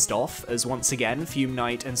is pissed off as once again Fume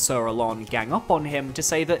Knight and Sir Alon gang up on him to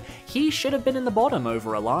say that he should have been in the bottom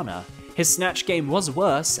over Alana. His snatch game was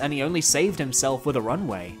worse and he only saved himself with a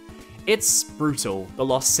runway. It's brutal, the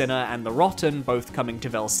Lost Sinner and the Rotten both coming to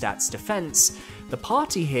Velstadt's defense. The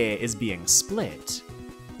party here is being split.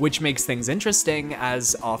 Which makes things interesting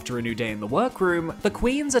as, after a new day in the workroom, the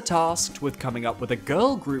queens are tasked with coming up with a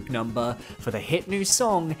girl group number for the hit new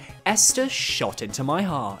song, Esther Shot Into My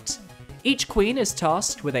Heart. Each queen is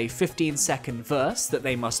tasked with a 15-second verse that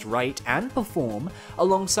they must write and perform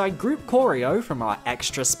alongside group choreo from our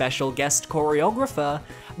extra special guest choreographer,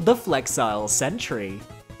 the Flexile Sentry.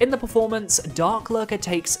 In the performance, Dark Lurker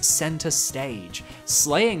takes center stage,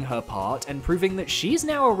 slaying her part and proving that she's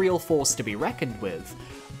now a real force to be reckoned with.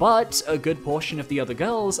 But a good portion of the other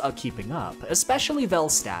girls are keeping up, especially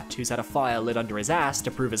Velstadt, who's had a fire lit under his ass to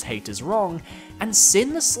prove his haters wrong, and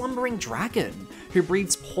Sin the Slumbering Dragon, who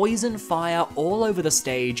breathes poison fire all over the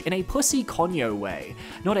stage in a pussy conyo way,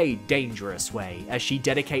 not a dangerous way, as she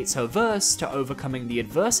dedicates her verse to overcoming the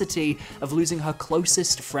adversity of losing her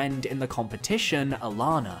closest friend in the competition,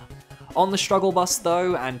 Alana. On the struggle bus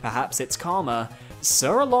though, and perhaps it's karma,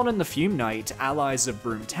 Sir Alon and the Fume Knight, allies of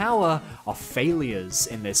Broom Tower, are failures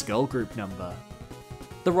in this girl group number.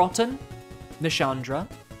 The Rotten, Nishandra,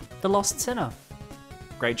 the Lost Sinner.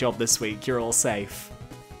 Great job this week, you're all safe.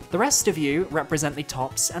 The rest of you represent the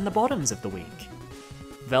tops and the bottoms of the week.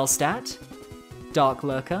 Velstadt, Dark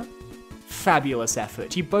Lurker, fabulous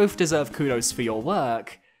effort, you both deserve kudos for your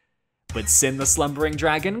work. But Sin the Slumbering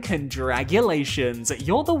Dragon, congratulations,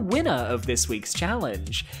 you're the winner of this week's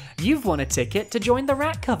challenge. You've won a ticket to join the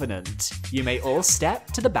Rat Covenant. You may all step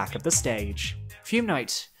to the back of the stage. Fume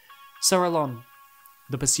Knight, Sir Alon,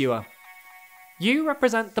 the Pursuer. You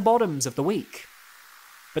represent the bottoms of the week.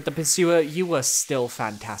 But the Pursuer, you were still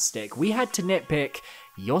fantastic. We had to nitpick,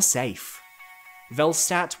 you're safe.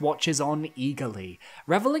 Velstadt watches on eagerly,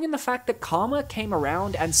 reveling in the fact that karma came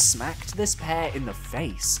around and smacked this pair in the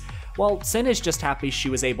face. While Sin is just happy she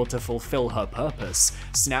was able to fulfill her purpose,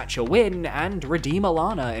 snatch a win, and redeem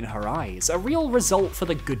Alana in her eyes, a real result for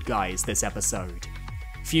the good guys this episode.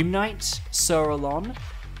 Fume Knight, Sir Alon,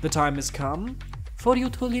 the time has come for you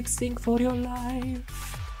to lip sync for your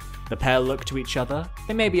life. The pair look to each other.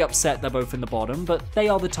 They may be upset they're both in the bottom, but they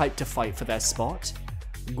are the type to fight for their spot.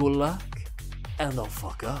 Good luck, and they'll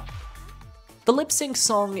fuck up. The lip sync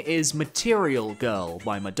song is Material Girl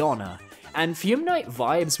by Madonna, and Fume Knight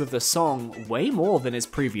vibes with the song way more than his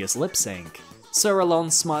previous lip sync. Sir Alon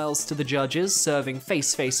smiles to the judges, serving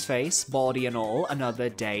face, body and all, another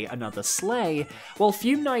day, another slay, while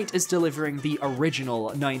Fume Knight is delivering the original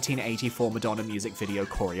 1984 Madonna music video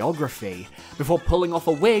choreography, before pulling off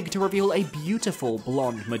a wig to reveal a beautiful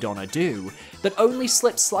blonde Madonna do, that only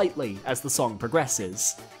slips slightly as the song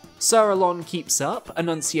progresses. Sir Alon keeps up,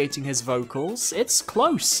 enunciating his vocals. It's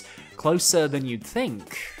close, closer than you'd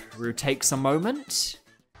think. Rue takes a moment.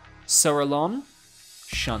 Sir Alon,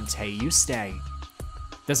 Shantae, you stay.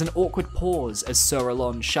 There's an awkward pause as Sir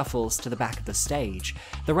Alon shuffles to the back of the stage.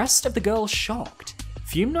 The rest of the girls shocked.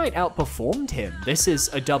 Fume Knight outperformed him. This is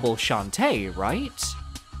a double Shantae, right?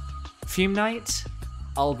 Fume Knight,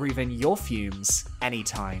 I'll breathe in your fumes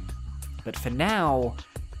anytime. But for now,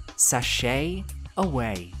 sashay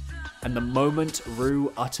away. And the moment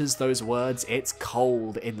Rue utters those words, it's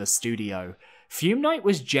cold in the studio. Fume Knight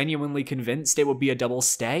was genuinely convinced it would be a double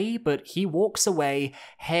stay, but he walks away,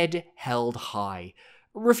 head held high,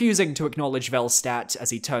 refusing to acknowledge Velstadt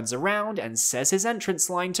as he turns around and says his entrance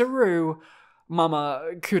line to Rue. Mama,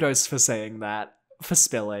 kudos for saying that, for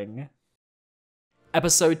spilling.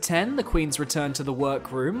 Episode 10, the queens return to the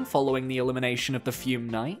workroom following the elimination of the Fume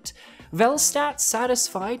Knight. Velstadt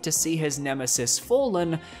satisfied to see his nemesis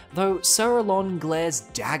fallen, though Sir Alon glares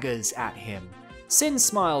daggers at him. Sin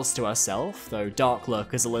smiles to herself, though Dark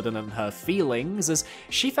Lurker's a little in her feelings, as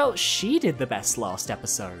she felt she did the best last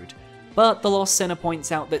episode. But the Lost Sinner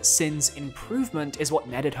points out that Sin's improvement is what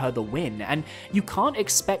netted her the win, and you can't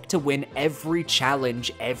expect to win every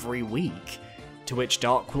challenge every week. To which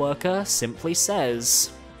Dark Lurker simply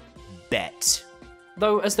says, bet.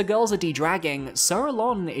 Though as the girls are de-dragging, Sir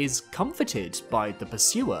Alon is comforted by the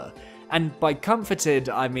Pursuer. And by comforted,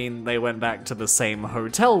 I mean they went back to the same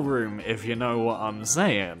hotel room, if you know what I'm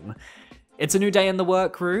saying. It's a new day in the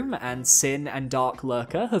workroom, and Sin and Dark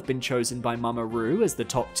Lurker have been chosen by Mama Rue as the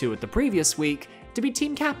top two of the previous week to be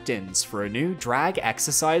team captains for a new drag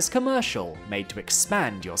exercise commercial made to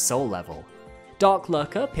expand your soul level. Dark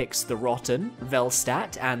Lurker picks the Rotten,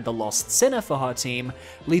 Velstadt, and the Lost Sinner for her team,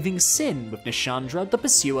 leaving Sin with Nishandra, the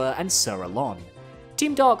Pursuer, and Soralon.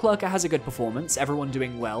 Team Dark Lurker has a good performance, everyone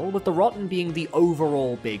doing well, with the Rotten being the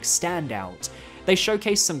overall big standout. They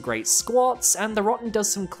showcase some great squats, and the Rotten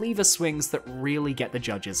does some cleaver swings that really get the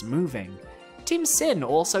judges moving. Team Sin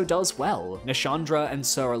also does well, Nishandra and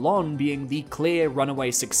Soralon being the clear runaway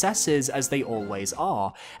successes as they always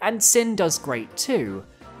are, and Sin does great too.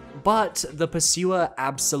 But the Pursuer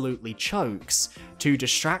absolutely chokes, too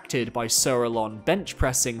distracted by Soralon bench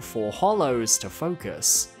pressing 4 hollows to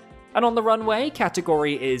focus. And on the runway,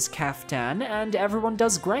 category is Kaftan, and everyone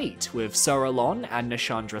does great, with Soralon and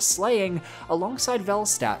Nishandra slaying alongside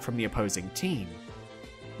Velstadt from the opposing team.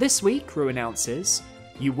 This week, Rue announces,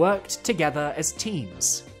 you worked together as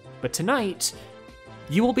teams, but tonight,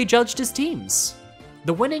 you will be judged as teams.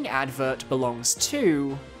 The winning advert belongs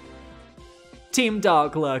to Team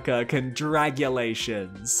Dark Lurker.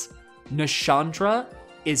 Congratulations. Nishandra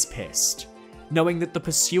is pissed, knowing that the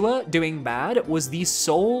Pursuer doing bad was the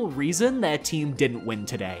sole reason their team didn't win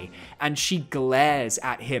today, and she glares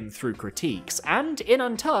at him through critiques, and in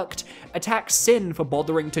Untucked, attacks Sin for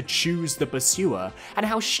bothering to choose the Pursuer, and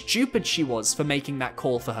how stupid she was for making that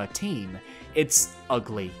call for her team. It's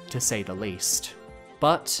ugly, to say the least.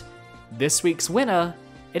 But this week's winner,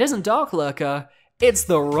 it isn't Dark Lurker, it's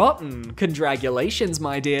the Rotten. Congratulations,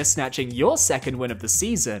 my dear, snatching your second win of the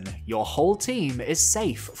season. Your whole team is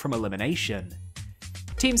safe from elimination.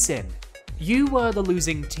 Team Sin, you were the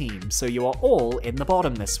losing team, so you are all in the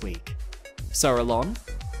bottom this week. Soralon,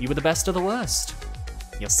 you were the best of the worst.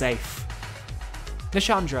 You're safe.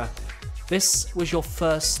 Nishandra, this was your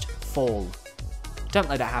first fall. Don't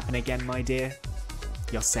let that happen again, my dear.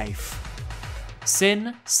 You're safe.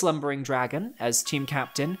 Sin, Slumbering Dragon, as team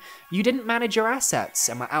captain, you didn't manage your assets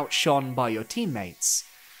and were outshone by your teammates.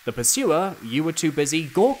 The Pursuer, you were too busy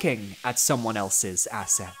gawking at someone else's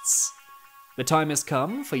assets. The time has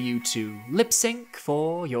come for you to lip sync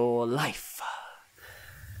for your life.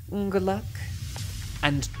 Good luck.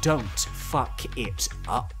 And don't fuck it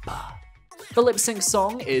up. The lip sync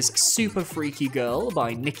song is Super Freaky Girl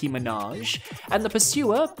by Nicki Minaj, and the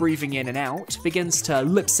Pursuer, breathing in and out, begins to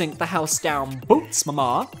lip sync the house down boots,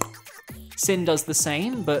 mama. Sin does the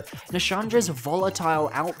same, but Nishandra's volatile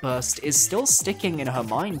outburst is still sticking in her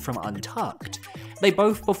mind from Untucked. They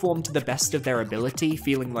both perform to the best of their ability,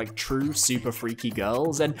 feeling like true super freaky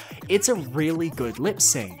girls, and it's a really good lip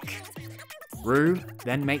sync. Rue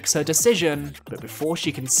then makes her decision, but before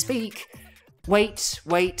she can speak, wait.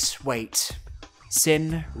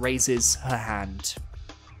 Sin raises her hand.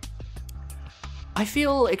 I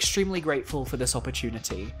feel extremely grateful for this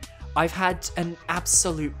opportunity. I've had an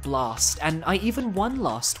absolute blast, and I even won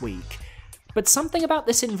last week. But something about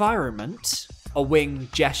this environment, a wing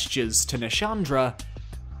gestures to Nishandra,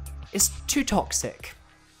 is too toxic.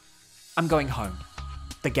 I'm going home.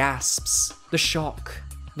 The gasps, the shock,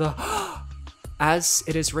 the as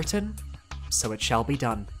it is written, so it shall be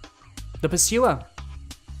done. The Pursuer.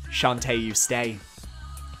 Shantae, you stay.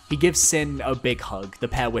 He gives Sin a big hug, the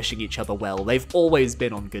pair wishing each other well. They've always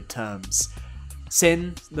been on good terms.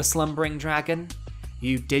 Sin, the Slumbering Dragon,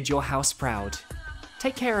 you did your house proud.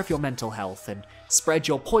 Take care of your mental health and spread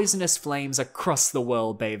your poisonous flames across the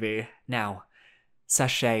world, baby. Now,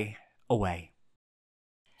 sashay away.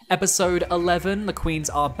 Episode 11, the queens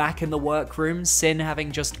are back in the workroom, Sin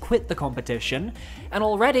having just quit the competition, and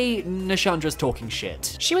already Nishandra's talking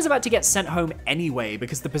shit. She was about to get sent home anyway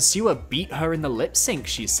because the Pursuer beat her in the lip sync,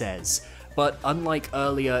 she says. But unlike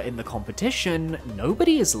earlier in the competition,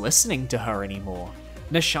 nobody is listening to her anymore.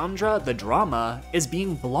 Nishandra, the drama, is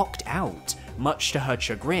being blocked out, much to her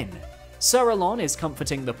chagrin. Soralon is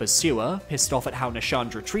comforting the Pursuer, pissed off at how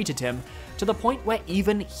Nishandra treated him, to the point where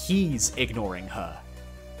even he's ignoring her.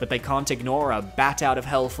 But they can't ignore a bat out of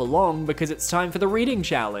hell for long because it's time for the reading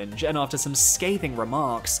challenge, and after some scathing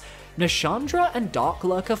remarks, Nishandra and Dark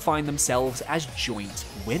Lurker find themselves as joint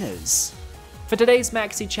winners. For today's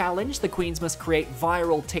maxi challenge, the queens must create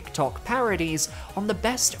viral TikTok parodies on the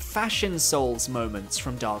best fashion Souls moments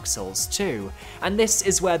from Dark Souls 2, and this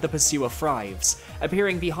is where the Pursuer thrives,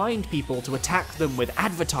 appearing behind people to attack them with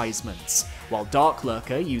advertisements, while Dark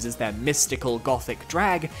Lurker uses their mystical gothic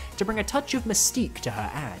drag to bring a touch of mystique to her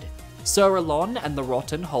ad. Soralon and the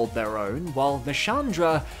Rotten hold their own, while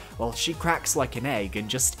Nishandra, well, she cracks like an egg and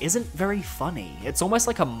just isn't very funny. It's almost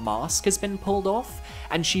like a mask has been pulled off,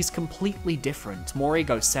 and she's completely different, more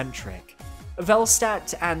egocentric.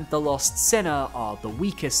 Velstadt and the Lost Sinner are the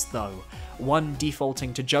weakest though, one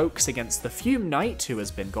defaulting to jokes against the Fume Knight, who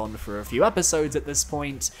has been gone for a few episodes at this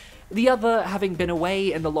point, the other having been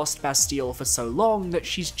away in the Lost Bastille for so long that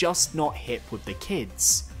she's just not hip with the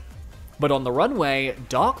kids. But on the runway,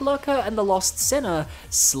 Dark Lurker and the Lost Sinner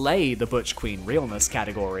slay the Butch Queen realness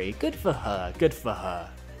category. Good for her, good for her.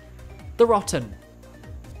 The Rotten.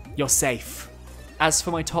 You're safe. As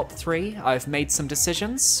for my top 3, I've made some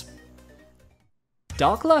decisions.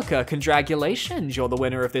 Dark Lurker, congratulations, you're the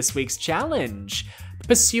winner of this week's challenge.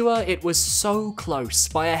 Pursuer, it was so close,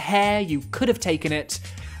 by a hair you could have taken it,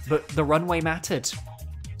 but the runway mattered.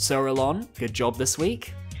 Sorelon, good job this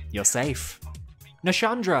week, you're safe.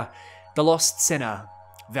 Nashandra, the Lost Sinner.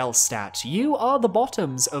 Velstadt, you are the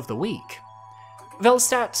bottoms of the week.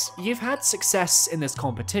 Velstadt, you've had success in this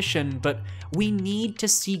competition, but we need to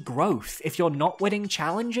see growth. If you're not winning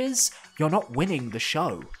challenges, you're not winning the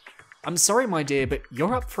show. I'm sorry, my dear, but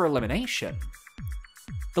you're up for elimination.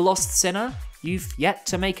 The Lost Sinner, you've yet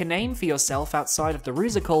to make a name for yourself outside of the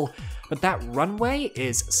Rusical, but that runway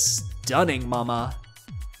is stunning, mama.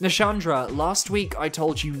 Nashandra, last week I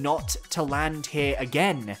told you not to land here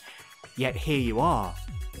again, yet here you are.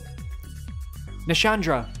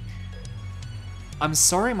 Nashandra, I'm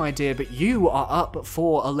sorry, my dear, but you are up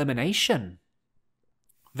for elimination.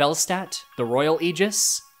 Velstadt, the Royal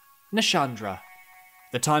Aegis. Nashandra,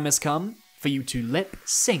 the time has come for you to lip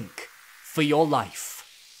sync for your life.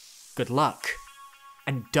 Good luck,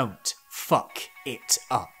 and don't fuck it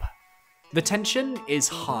up. The tension is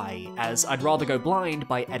high as I'd Rather Go Blind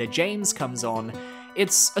by Etta James comes on.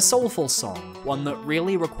 It's a soulful song, one that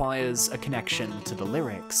really requires a connection to the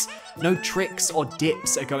lyrics. No tricks or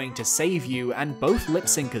dips are going to save you, and both lip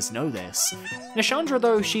syncers know this. Nashandra,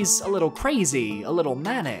 though, she's a little crazy, a little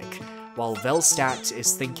manic, while Velstadt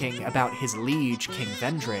is thinking about his liege, King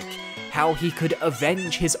Vendrick, how he could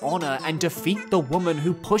avenge his honor and defeat the woman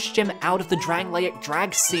who pushed him out of the Dranglaic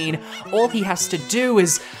drag scene. All he has to do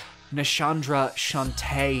is... Nashandra,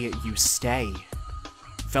 Shantae, you stay.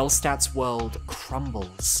 Velstadt's world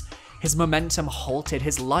crumbles. His momentum halted,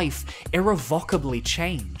 his life irrevocably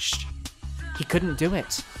changed. He couldn't do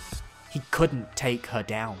it. He couldn't take her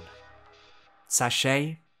down.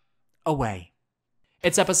 Sashay, away.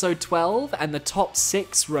 It's episode 12, and the top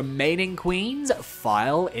 6 remaining queens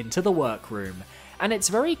file into the workroom, and it's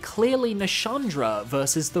very clearly Nashandra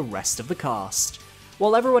versus the rest of the cast.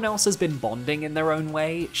 While everyone else has been bonding in their own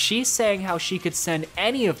way, she's saying how she could send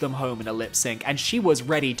any of them home in a lip sync, and she was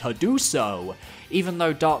ready to do so. Even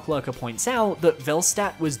though Dark Lurker points out that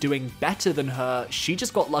Velstadt was doing better than her, she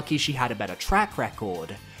just got lucky she had a better track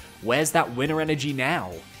record. Where's that winner energy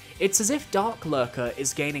now? It's as if Dark Lurker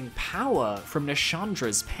is gaining power from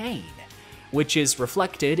Nashandra's pain, which is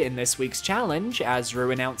reflected in this week's challenge as Rue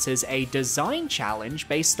announces a design challenge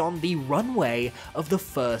based on the runway of the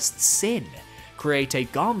first sin. Create a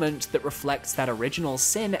garment that reflects that original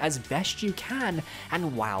sin as best you can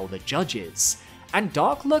and wow the judges. And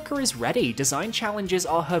Dark Lurker is ready. Design challenges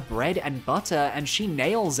are her bread and butter, and she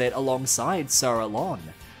nails it alongside Sorelon.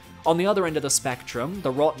 On the other end of the spectrum,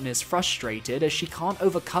 the Rotten is frustrated as she can't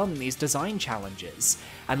overcome these design challenges,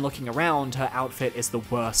 and looking around, her outfit is the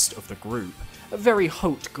worst of the group. Very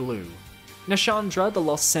haute glue. Nashandra, the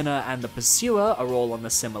Lost Sinner, and the Pursuer are all on a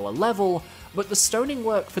similar level, but the stoning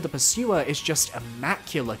work for the Pursuer is just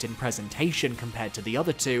immaculate in presentation compared to the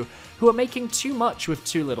other two, who are making too much with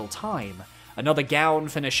too little time. Another gown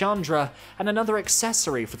for Nashandra, and another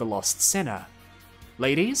accessory for the Lost Sinner.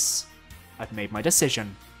 Ladies, I've made my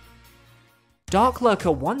decision. Dark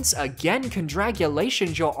Lurker, once again,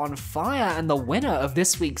 congratulations, you're on fire and the winner of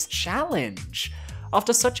this week's challenge.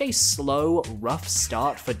 After such a slow, rough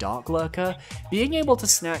start for Dark Lurker, being able to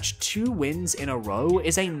snatch 2 wins in a row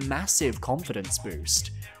is a massive confidence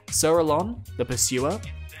boost. Sorelon, the Pursuer,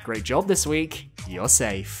 great job this week, you're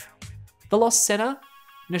safe. The Lost Sinner,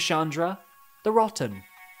 Nashandra, the Rotten,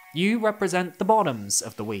 you represent the bottoms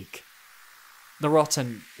of the week. The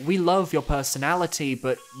Rotten, we love your personality,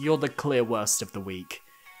 but you're the clear worst of the week.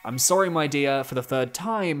 I'm sorry, my dear, for the 3rd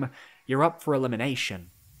time, you're up for elimination.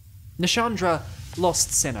 Nashandra,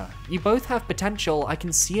 Lost Sinner, you both have potential, I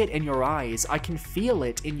can see it in your eyes, I can feel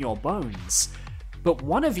it in your bones. But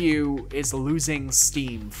one of you is losing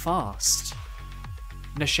steam fast.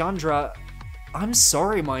 Nashandra, I'm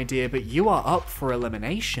sorry, my dear, but you are up for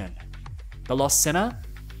elimination. The Lost Sinner,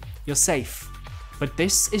 you're safe, but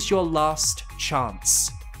this is your last chance.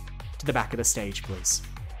 To the back of the stage, please.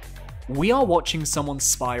 We are watching someone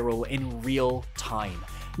spiral in real time.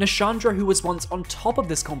 Nashandra, who was once on top of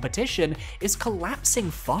this competition, is collapsing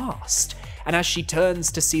fast, and as she turns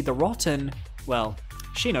to see the Rotten, well,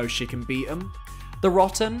 she knows she can beat him. The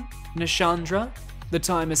Rotten, Nashandra, The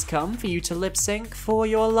time has come for you to lip sync for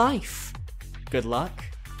your life. Good luck,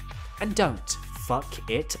 and don't fuck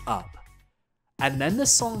it up. And then the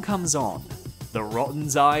song comes on. The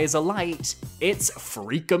Rotten's eyes are light. It's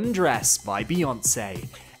Freakum Dress by Beyonce.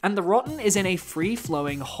 And the Rotten is in a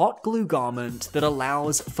free-flowing hot glue garment that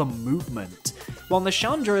allows for movement, while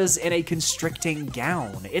Nashandra's in a constricting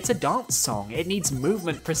gown. It's a dance song, it needs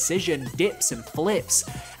movement, precision, dips and flips,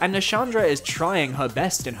 and Nashandra is trying her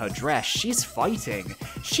best in her dress. She's fighting.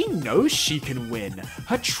 She knows she can win.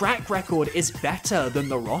 Her track record is better than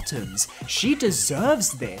the Rotten's. She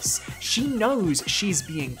deserves this. She knows she's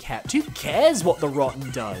being kept. Who cares what the Rotten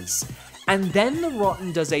does? And then the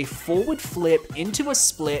Rotten does a forward flip into a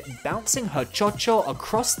split, bouncing her cho-cho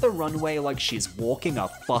across the runway like she's walking a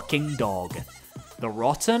fucking dog. The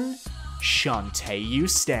Rotten, Shantae you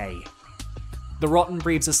stay. The Rotten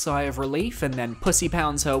breathes a sigh of relief and then pussy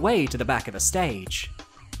pounds her way to the back of the stage.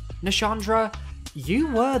 Nashandra, you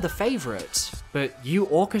were the favourite, but you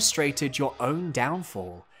orchestrated your own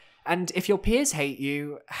downfall. And if your peers hate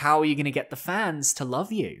you, how are you going to get the fans to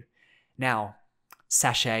love you? Now,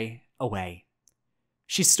 sashay away.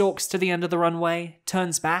 She stalks to the end of the runway,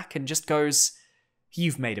 turns back and just goes,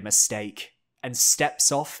 "You've made a mistake," and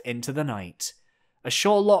steps off into the night. A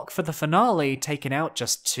sure lock for the finale taken out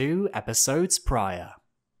just 2 episodes prior.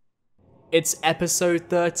 It's episode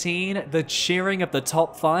 13, the cheering of the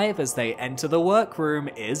top 5 as they enter the workroom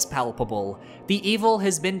is palpable. The evil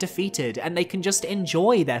has been defeated and they can just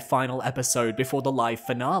enjoy their final episode before the live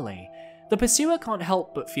finale. The pursuer can't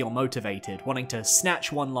help but feel motivated, wanting to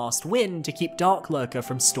snatch one last win to keep Dark Lurker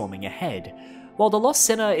from storming ahead, while the Lost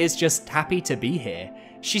Sinner is just happy to be here.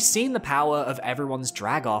 She's seen the power of everyone's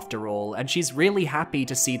drag after all, and she's really happy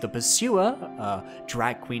to see the pursuer, a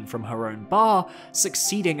drag queen from her own bar,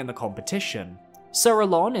 succeeding in the competition.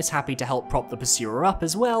 Sorelon is happy to help prop the pursuer up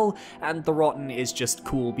as well, and the Rotten is just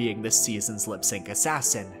cool being this season's lip-sync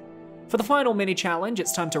assassin. For the final mini-challenge,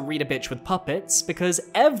 it's time to read a bitch with puppets, because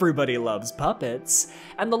everybody loves puppets,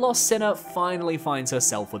 and the Lost Sinner finally finds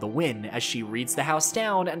herself with a win as she reads the house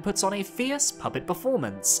down and puts on a fierce puppet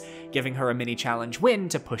performance, giving her a mini-challenge win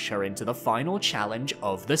to push her into the final challenge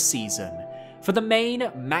of the season. For the main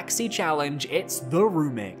maxi challenge, it's the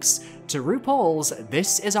Roomix, to RuPaul's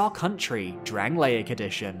This Is Our Country Drangleic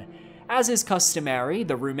edition. As is customary,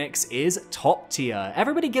 the Roomix is top tier.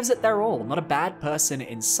 Everybody gives it their all, not a bad person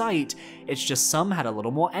in sight, it's just some had a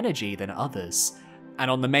little more energy than others.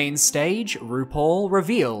 And on the main stage, RuPaul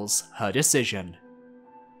reveals her decision.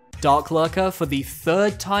 Dark Lurker, for the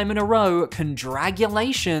 3rd time in a row,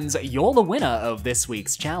 congratulations, you're the winner of this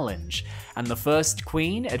week's challenge. And the first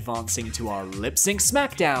queen advancing to our lip sync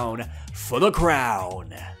smackdown for the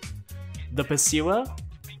crown. The pursuer?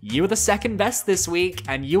 You were the 2nd best this week,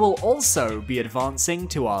 and you will also be advancing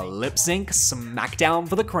to our lip-sync smackdown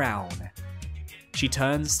for the crown. She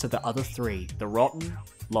turns to the other 3, the Rotten,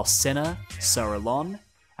 Lost Sinner, Sorelon,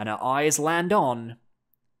 and her eyes land on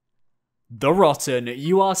the Rotten.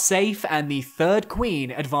 You are safe, and the 3rd queen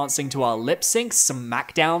advancing to our lip-sync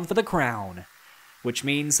smackdown for the crown. Which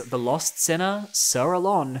means the Lost Sinner,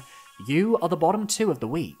 Sorelon, you are the bottom 2 of the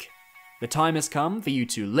week. The time has come for you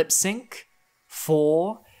to lip-sync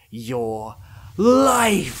for your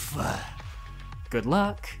life. Good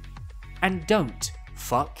luck, and don't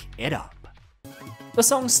fuck it up. The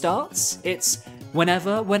song starts, it's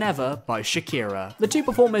Whenever, Whenever by Shakira. The 2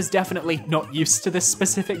 performers definitely not used to this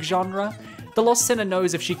specific genre. The Lost Sinner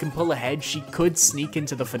knows if she can pull ahead, she could sneak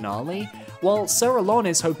into the finale, while Sorelon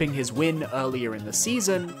is hoping his win earlier in the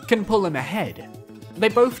season can pull him ahead. They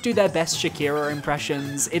both do their best Shakira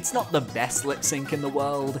impressions, it's not the best lip sync in the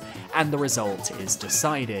world, and the result is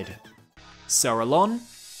decided. Sorelon,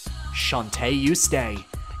 Shantae you stay.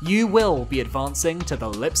 You will be advancing to the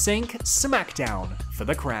lip sync smackdown for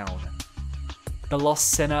the crown. The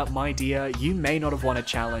Lost Sinner, my dear, you may not have won a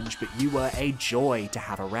challenge, but you were a joy to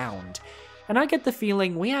have around. And I get the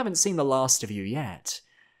feeling we haven't seen the last of you yet.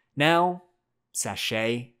 Now,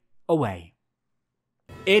 sashay away.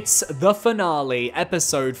 It's the finale,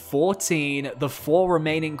 episode 14. The 4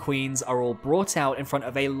 remaining queens are all brought out in front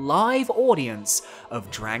of a live audience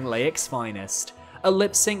of Drangleic's finest. A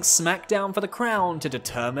lip-sync smackdown for the crown to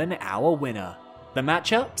determine our winner. The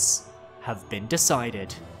matchups have been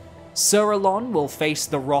decided. Sorelon will face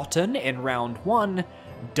the Rotten in round 1.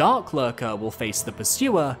 Dark Lurker will face the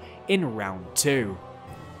Pursuer in round 2.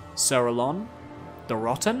 Sorelon, the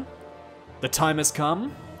Rotten, the time has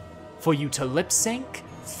come for you to lip-sync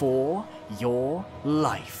for your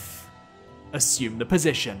life. Assume the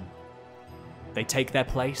position. They take their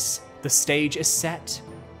place, the stage is set,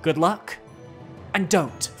 good luck, and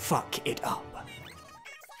don't fuck it up.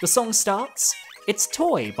 The song starts, It's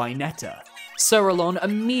Toy by Netta. Cerulon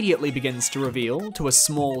immediately begins to reveal to a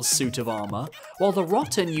small suit of armor, while the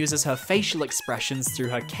Rotten uses her facial expressions through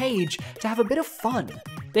her cage to have a bit of fun.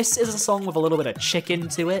 This is a song with a little bit of chicken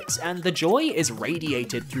to it, and the joy is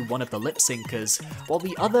radiated through one of the lip syncers, while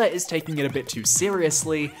the other is taking it a bit too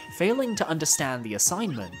seriously, failing to understand the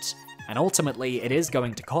assignment. And ultimately, it is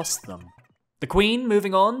going to cost them. The Queen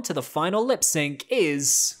moving on to the final lip sync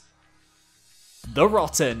is the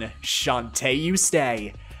Rotten, Shantae You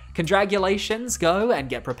Stay. Congratulations, go and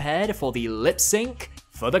get prepared for the lip sync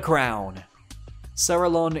for the crown.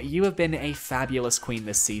 Cerulon, you have been a fabulous queen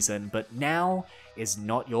this season, but now is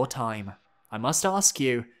not your time. I must ask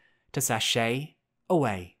you to sashay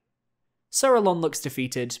away. Cerulon looks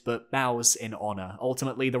defeated, but bows in honor.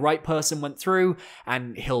 Ultimately, the right person went through,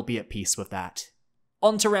 and he'll be at peace with that.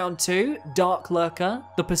 On to round 2, Dark Lurker,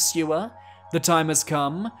 the Pursuer. The time has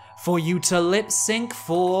come for you to lip sync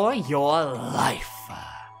for your life.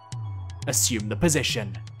 Assume the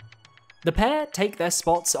position. The pair take their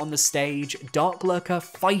spots on the stage, Dark Lurker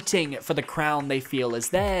fighting for the crown they feel is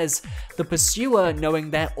theirs, the Pursuer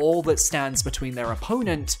knowing they're all that stands between their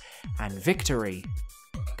opponent and victory.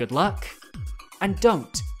 Good luck, and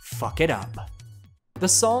don't fuck it up. The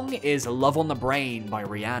song is Love on the Brain by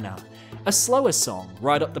Rihanna. A slower song,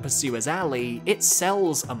 right up the Pursuer's alley, it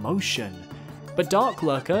sells emotion. But Dark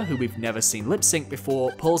Lurker, who we've never seen lip sync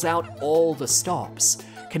before, pulls out all the stops.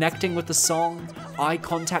 Connecting with the song, eye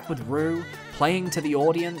contact with Rue, playing to the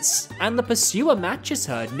audience, and the Pursuer matches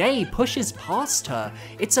her, nay, pushes past her.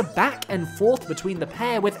 It's a back and forth between the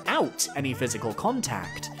pair without any physical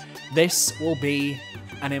contact. This will be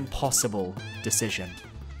an impossible decision.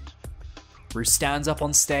 Rue stands up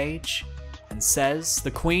on stage and says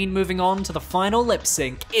the Queen moving on to the final lip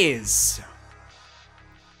sync is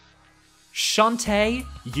Shantae,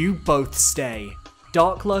 You Both Stay.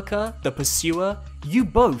 Dark Lurker, the Pursuer, you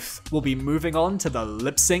both will be moving on to the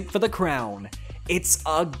lip sync for the crown. It's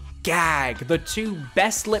a gag. The two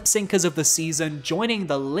best lip syncers of the season joining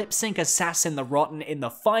the lip sync assassin, the Rotten, in the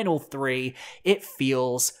final 3. It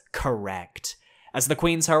feels correct. As the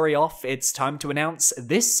queens hurry off, it's time to announce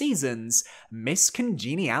this season's Miss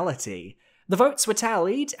Congeniality. The votes were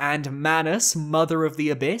tallied, and Manus, Mother of the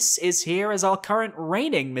Abyss, is here as our current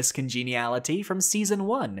reigning Miss Congeniality from Season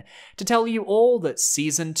 1, to tell you all that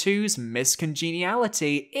Season 2's Miss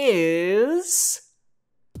Congeniality is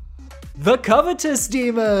the Covetous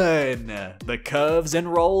Demon! The curves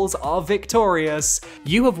and rolls are victorious.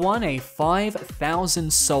 You have won a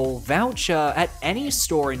 5,000 soul voucher at any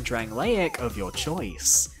store in Drangleic of your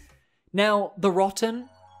choice. Now, the Rotten,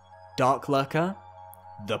 Dark Lurker,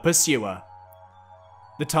 the Pursuer.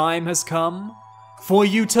 The time has come for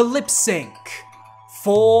you to lip sync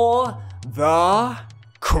for the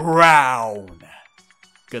crown.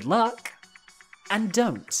 Good luck, and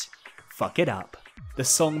don't fuck it up. The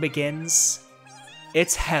song begins.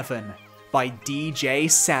 It's Heaven by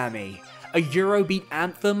DJ Sammy, a Eurobeat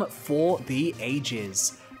anthem for the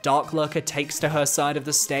ages. Dark Lurker takes to her side of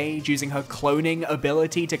the stage using her cloning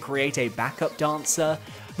ability to create a backup dancer.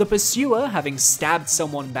 The Pursuer, having stabbed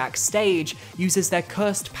someone backstage, uses their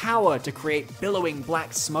cursed power to create billowing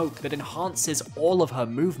black smoke that enhances all of her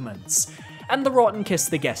movements. And the Rotten kiss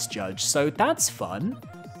the guest judge, so that's fun.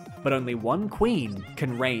 But only one queen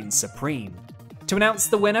can reign supreme. To announce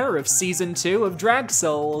the winner of Season 2 of Drag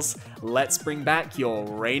Souls, let's bring back your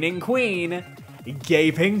reigning queen,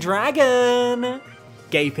 Gaping Dragon!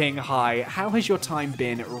 Gaping, hi, how has your time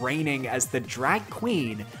been reigning as the drag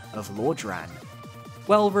queen of Lordran?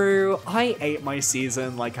 Well, Rue, I ate my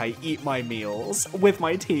season like I eat my meals, with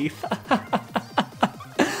my teeth.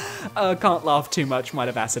 Can't laugh too much, might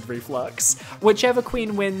have acid reflux. Whichever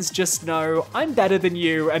queen wins, just know I'm better than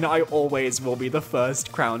you, and I always will be the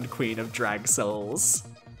first crowned queen of Drag Souls.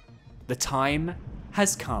 The time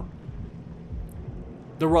has come.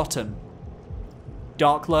 The Rotten,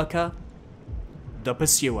 Dark Lurker, the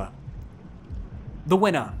Pursuer. The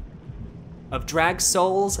winner of Drag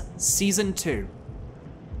Souls Season 2,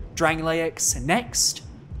 Drangleic's next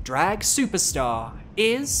drag superstar,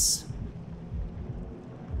 is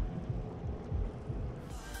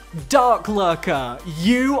Dark Lurker.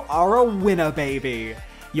 You are a winner, baby.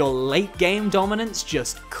 Your late game dominance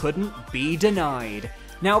just couldn't be denied.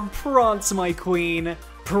 Now prance, my queen.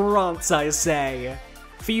 Prance, I say.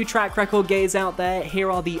 For you track record gays out there,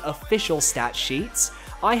 here are the official stat sheets.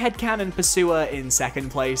 I had Canon Pursuer in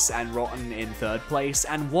 2nd place and Rotten in 3rd place,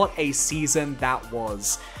 and what a season that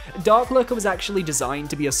was. Dark Lurker was actually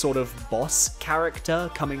designed to be a sort of boss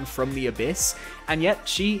character coming from the Abyss, and yet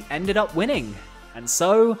she ended up winning. And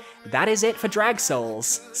so, that is it for Drag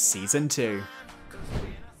Souls Season 2.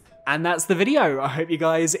 And that's the video. I hope you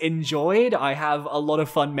guys enjoyed. I have a lot of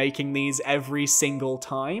fun making these every single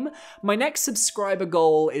time. My next subscriber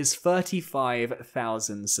goal is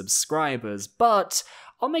 35,000 subscribers, but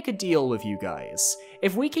I'll make a deal with you guys.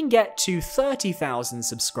 If we can get to 30,000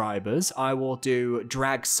 subscribers, I will do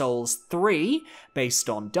Drag Souls 3 based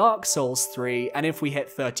on Dark Souls 3, and if we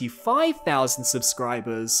hit 35,000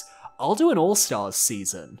 subscribers, I'll do an All-Stars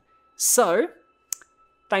season. So,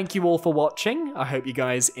 thank you all for watching. I hope you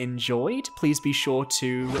guys enjoyed. Please be sure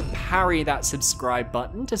to parry that subscribe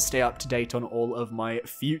button to stay up to date on all of my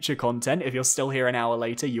future content. If you're still here an hour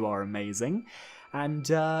later, you are amazing. And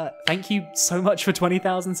thank you so much for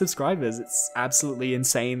 20,000 subscribers. It's absolutely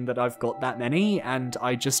insane that I've got that many, and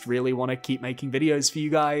I just really want to keep making videos for you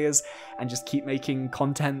guys and just keep making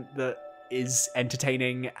content that is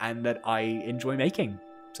entertaining and that I enjoy making.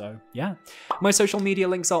 So, yeah. My social media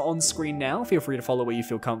links are on screen now. Feel free to follow where you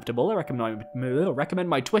feel comfortable. I recommend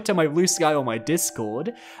my Twitter, my Blue Sky, or my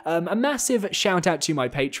Discord. A massive shout out to my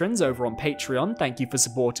patrons over on Patreon. Thank you for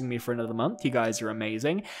supporting me for another month. You guys are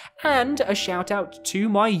amazing. And a shout out to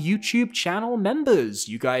my YouTube channel members.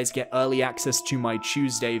 You guys get early access to my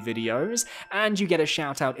Tuesday videos, and you get a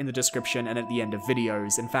shout out in the description and at the end of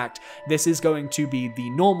videos. In fact, this is going to be the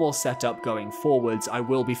normal setup going forwards. I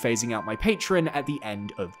will be phasing out my Patreon at the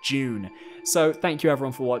end of June. So thank you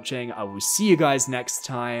everyone for watching. I will see you guys next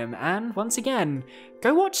time, and once again,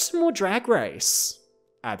 go watch some more Drag Race.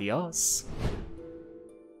 Adios.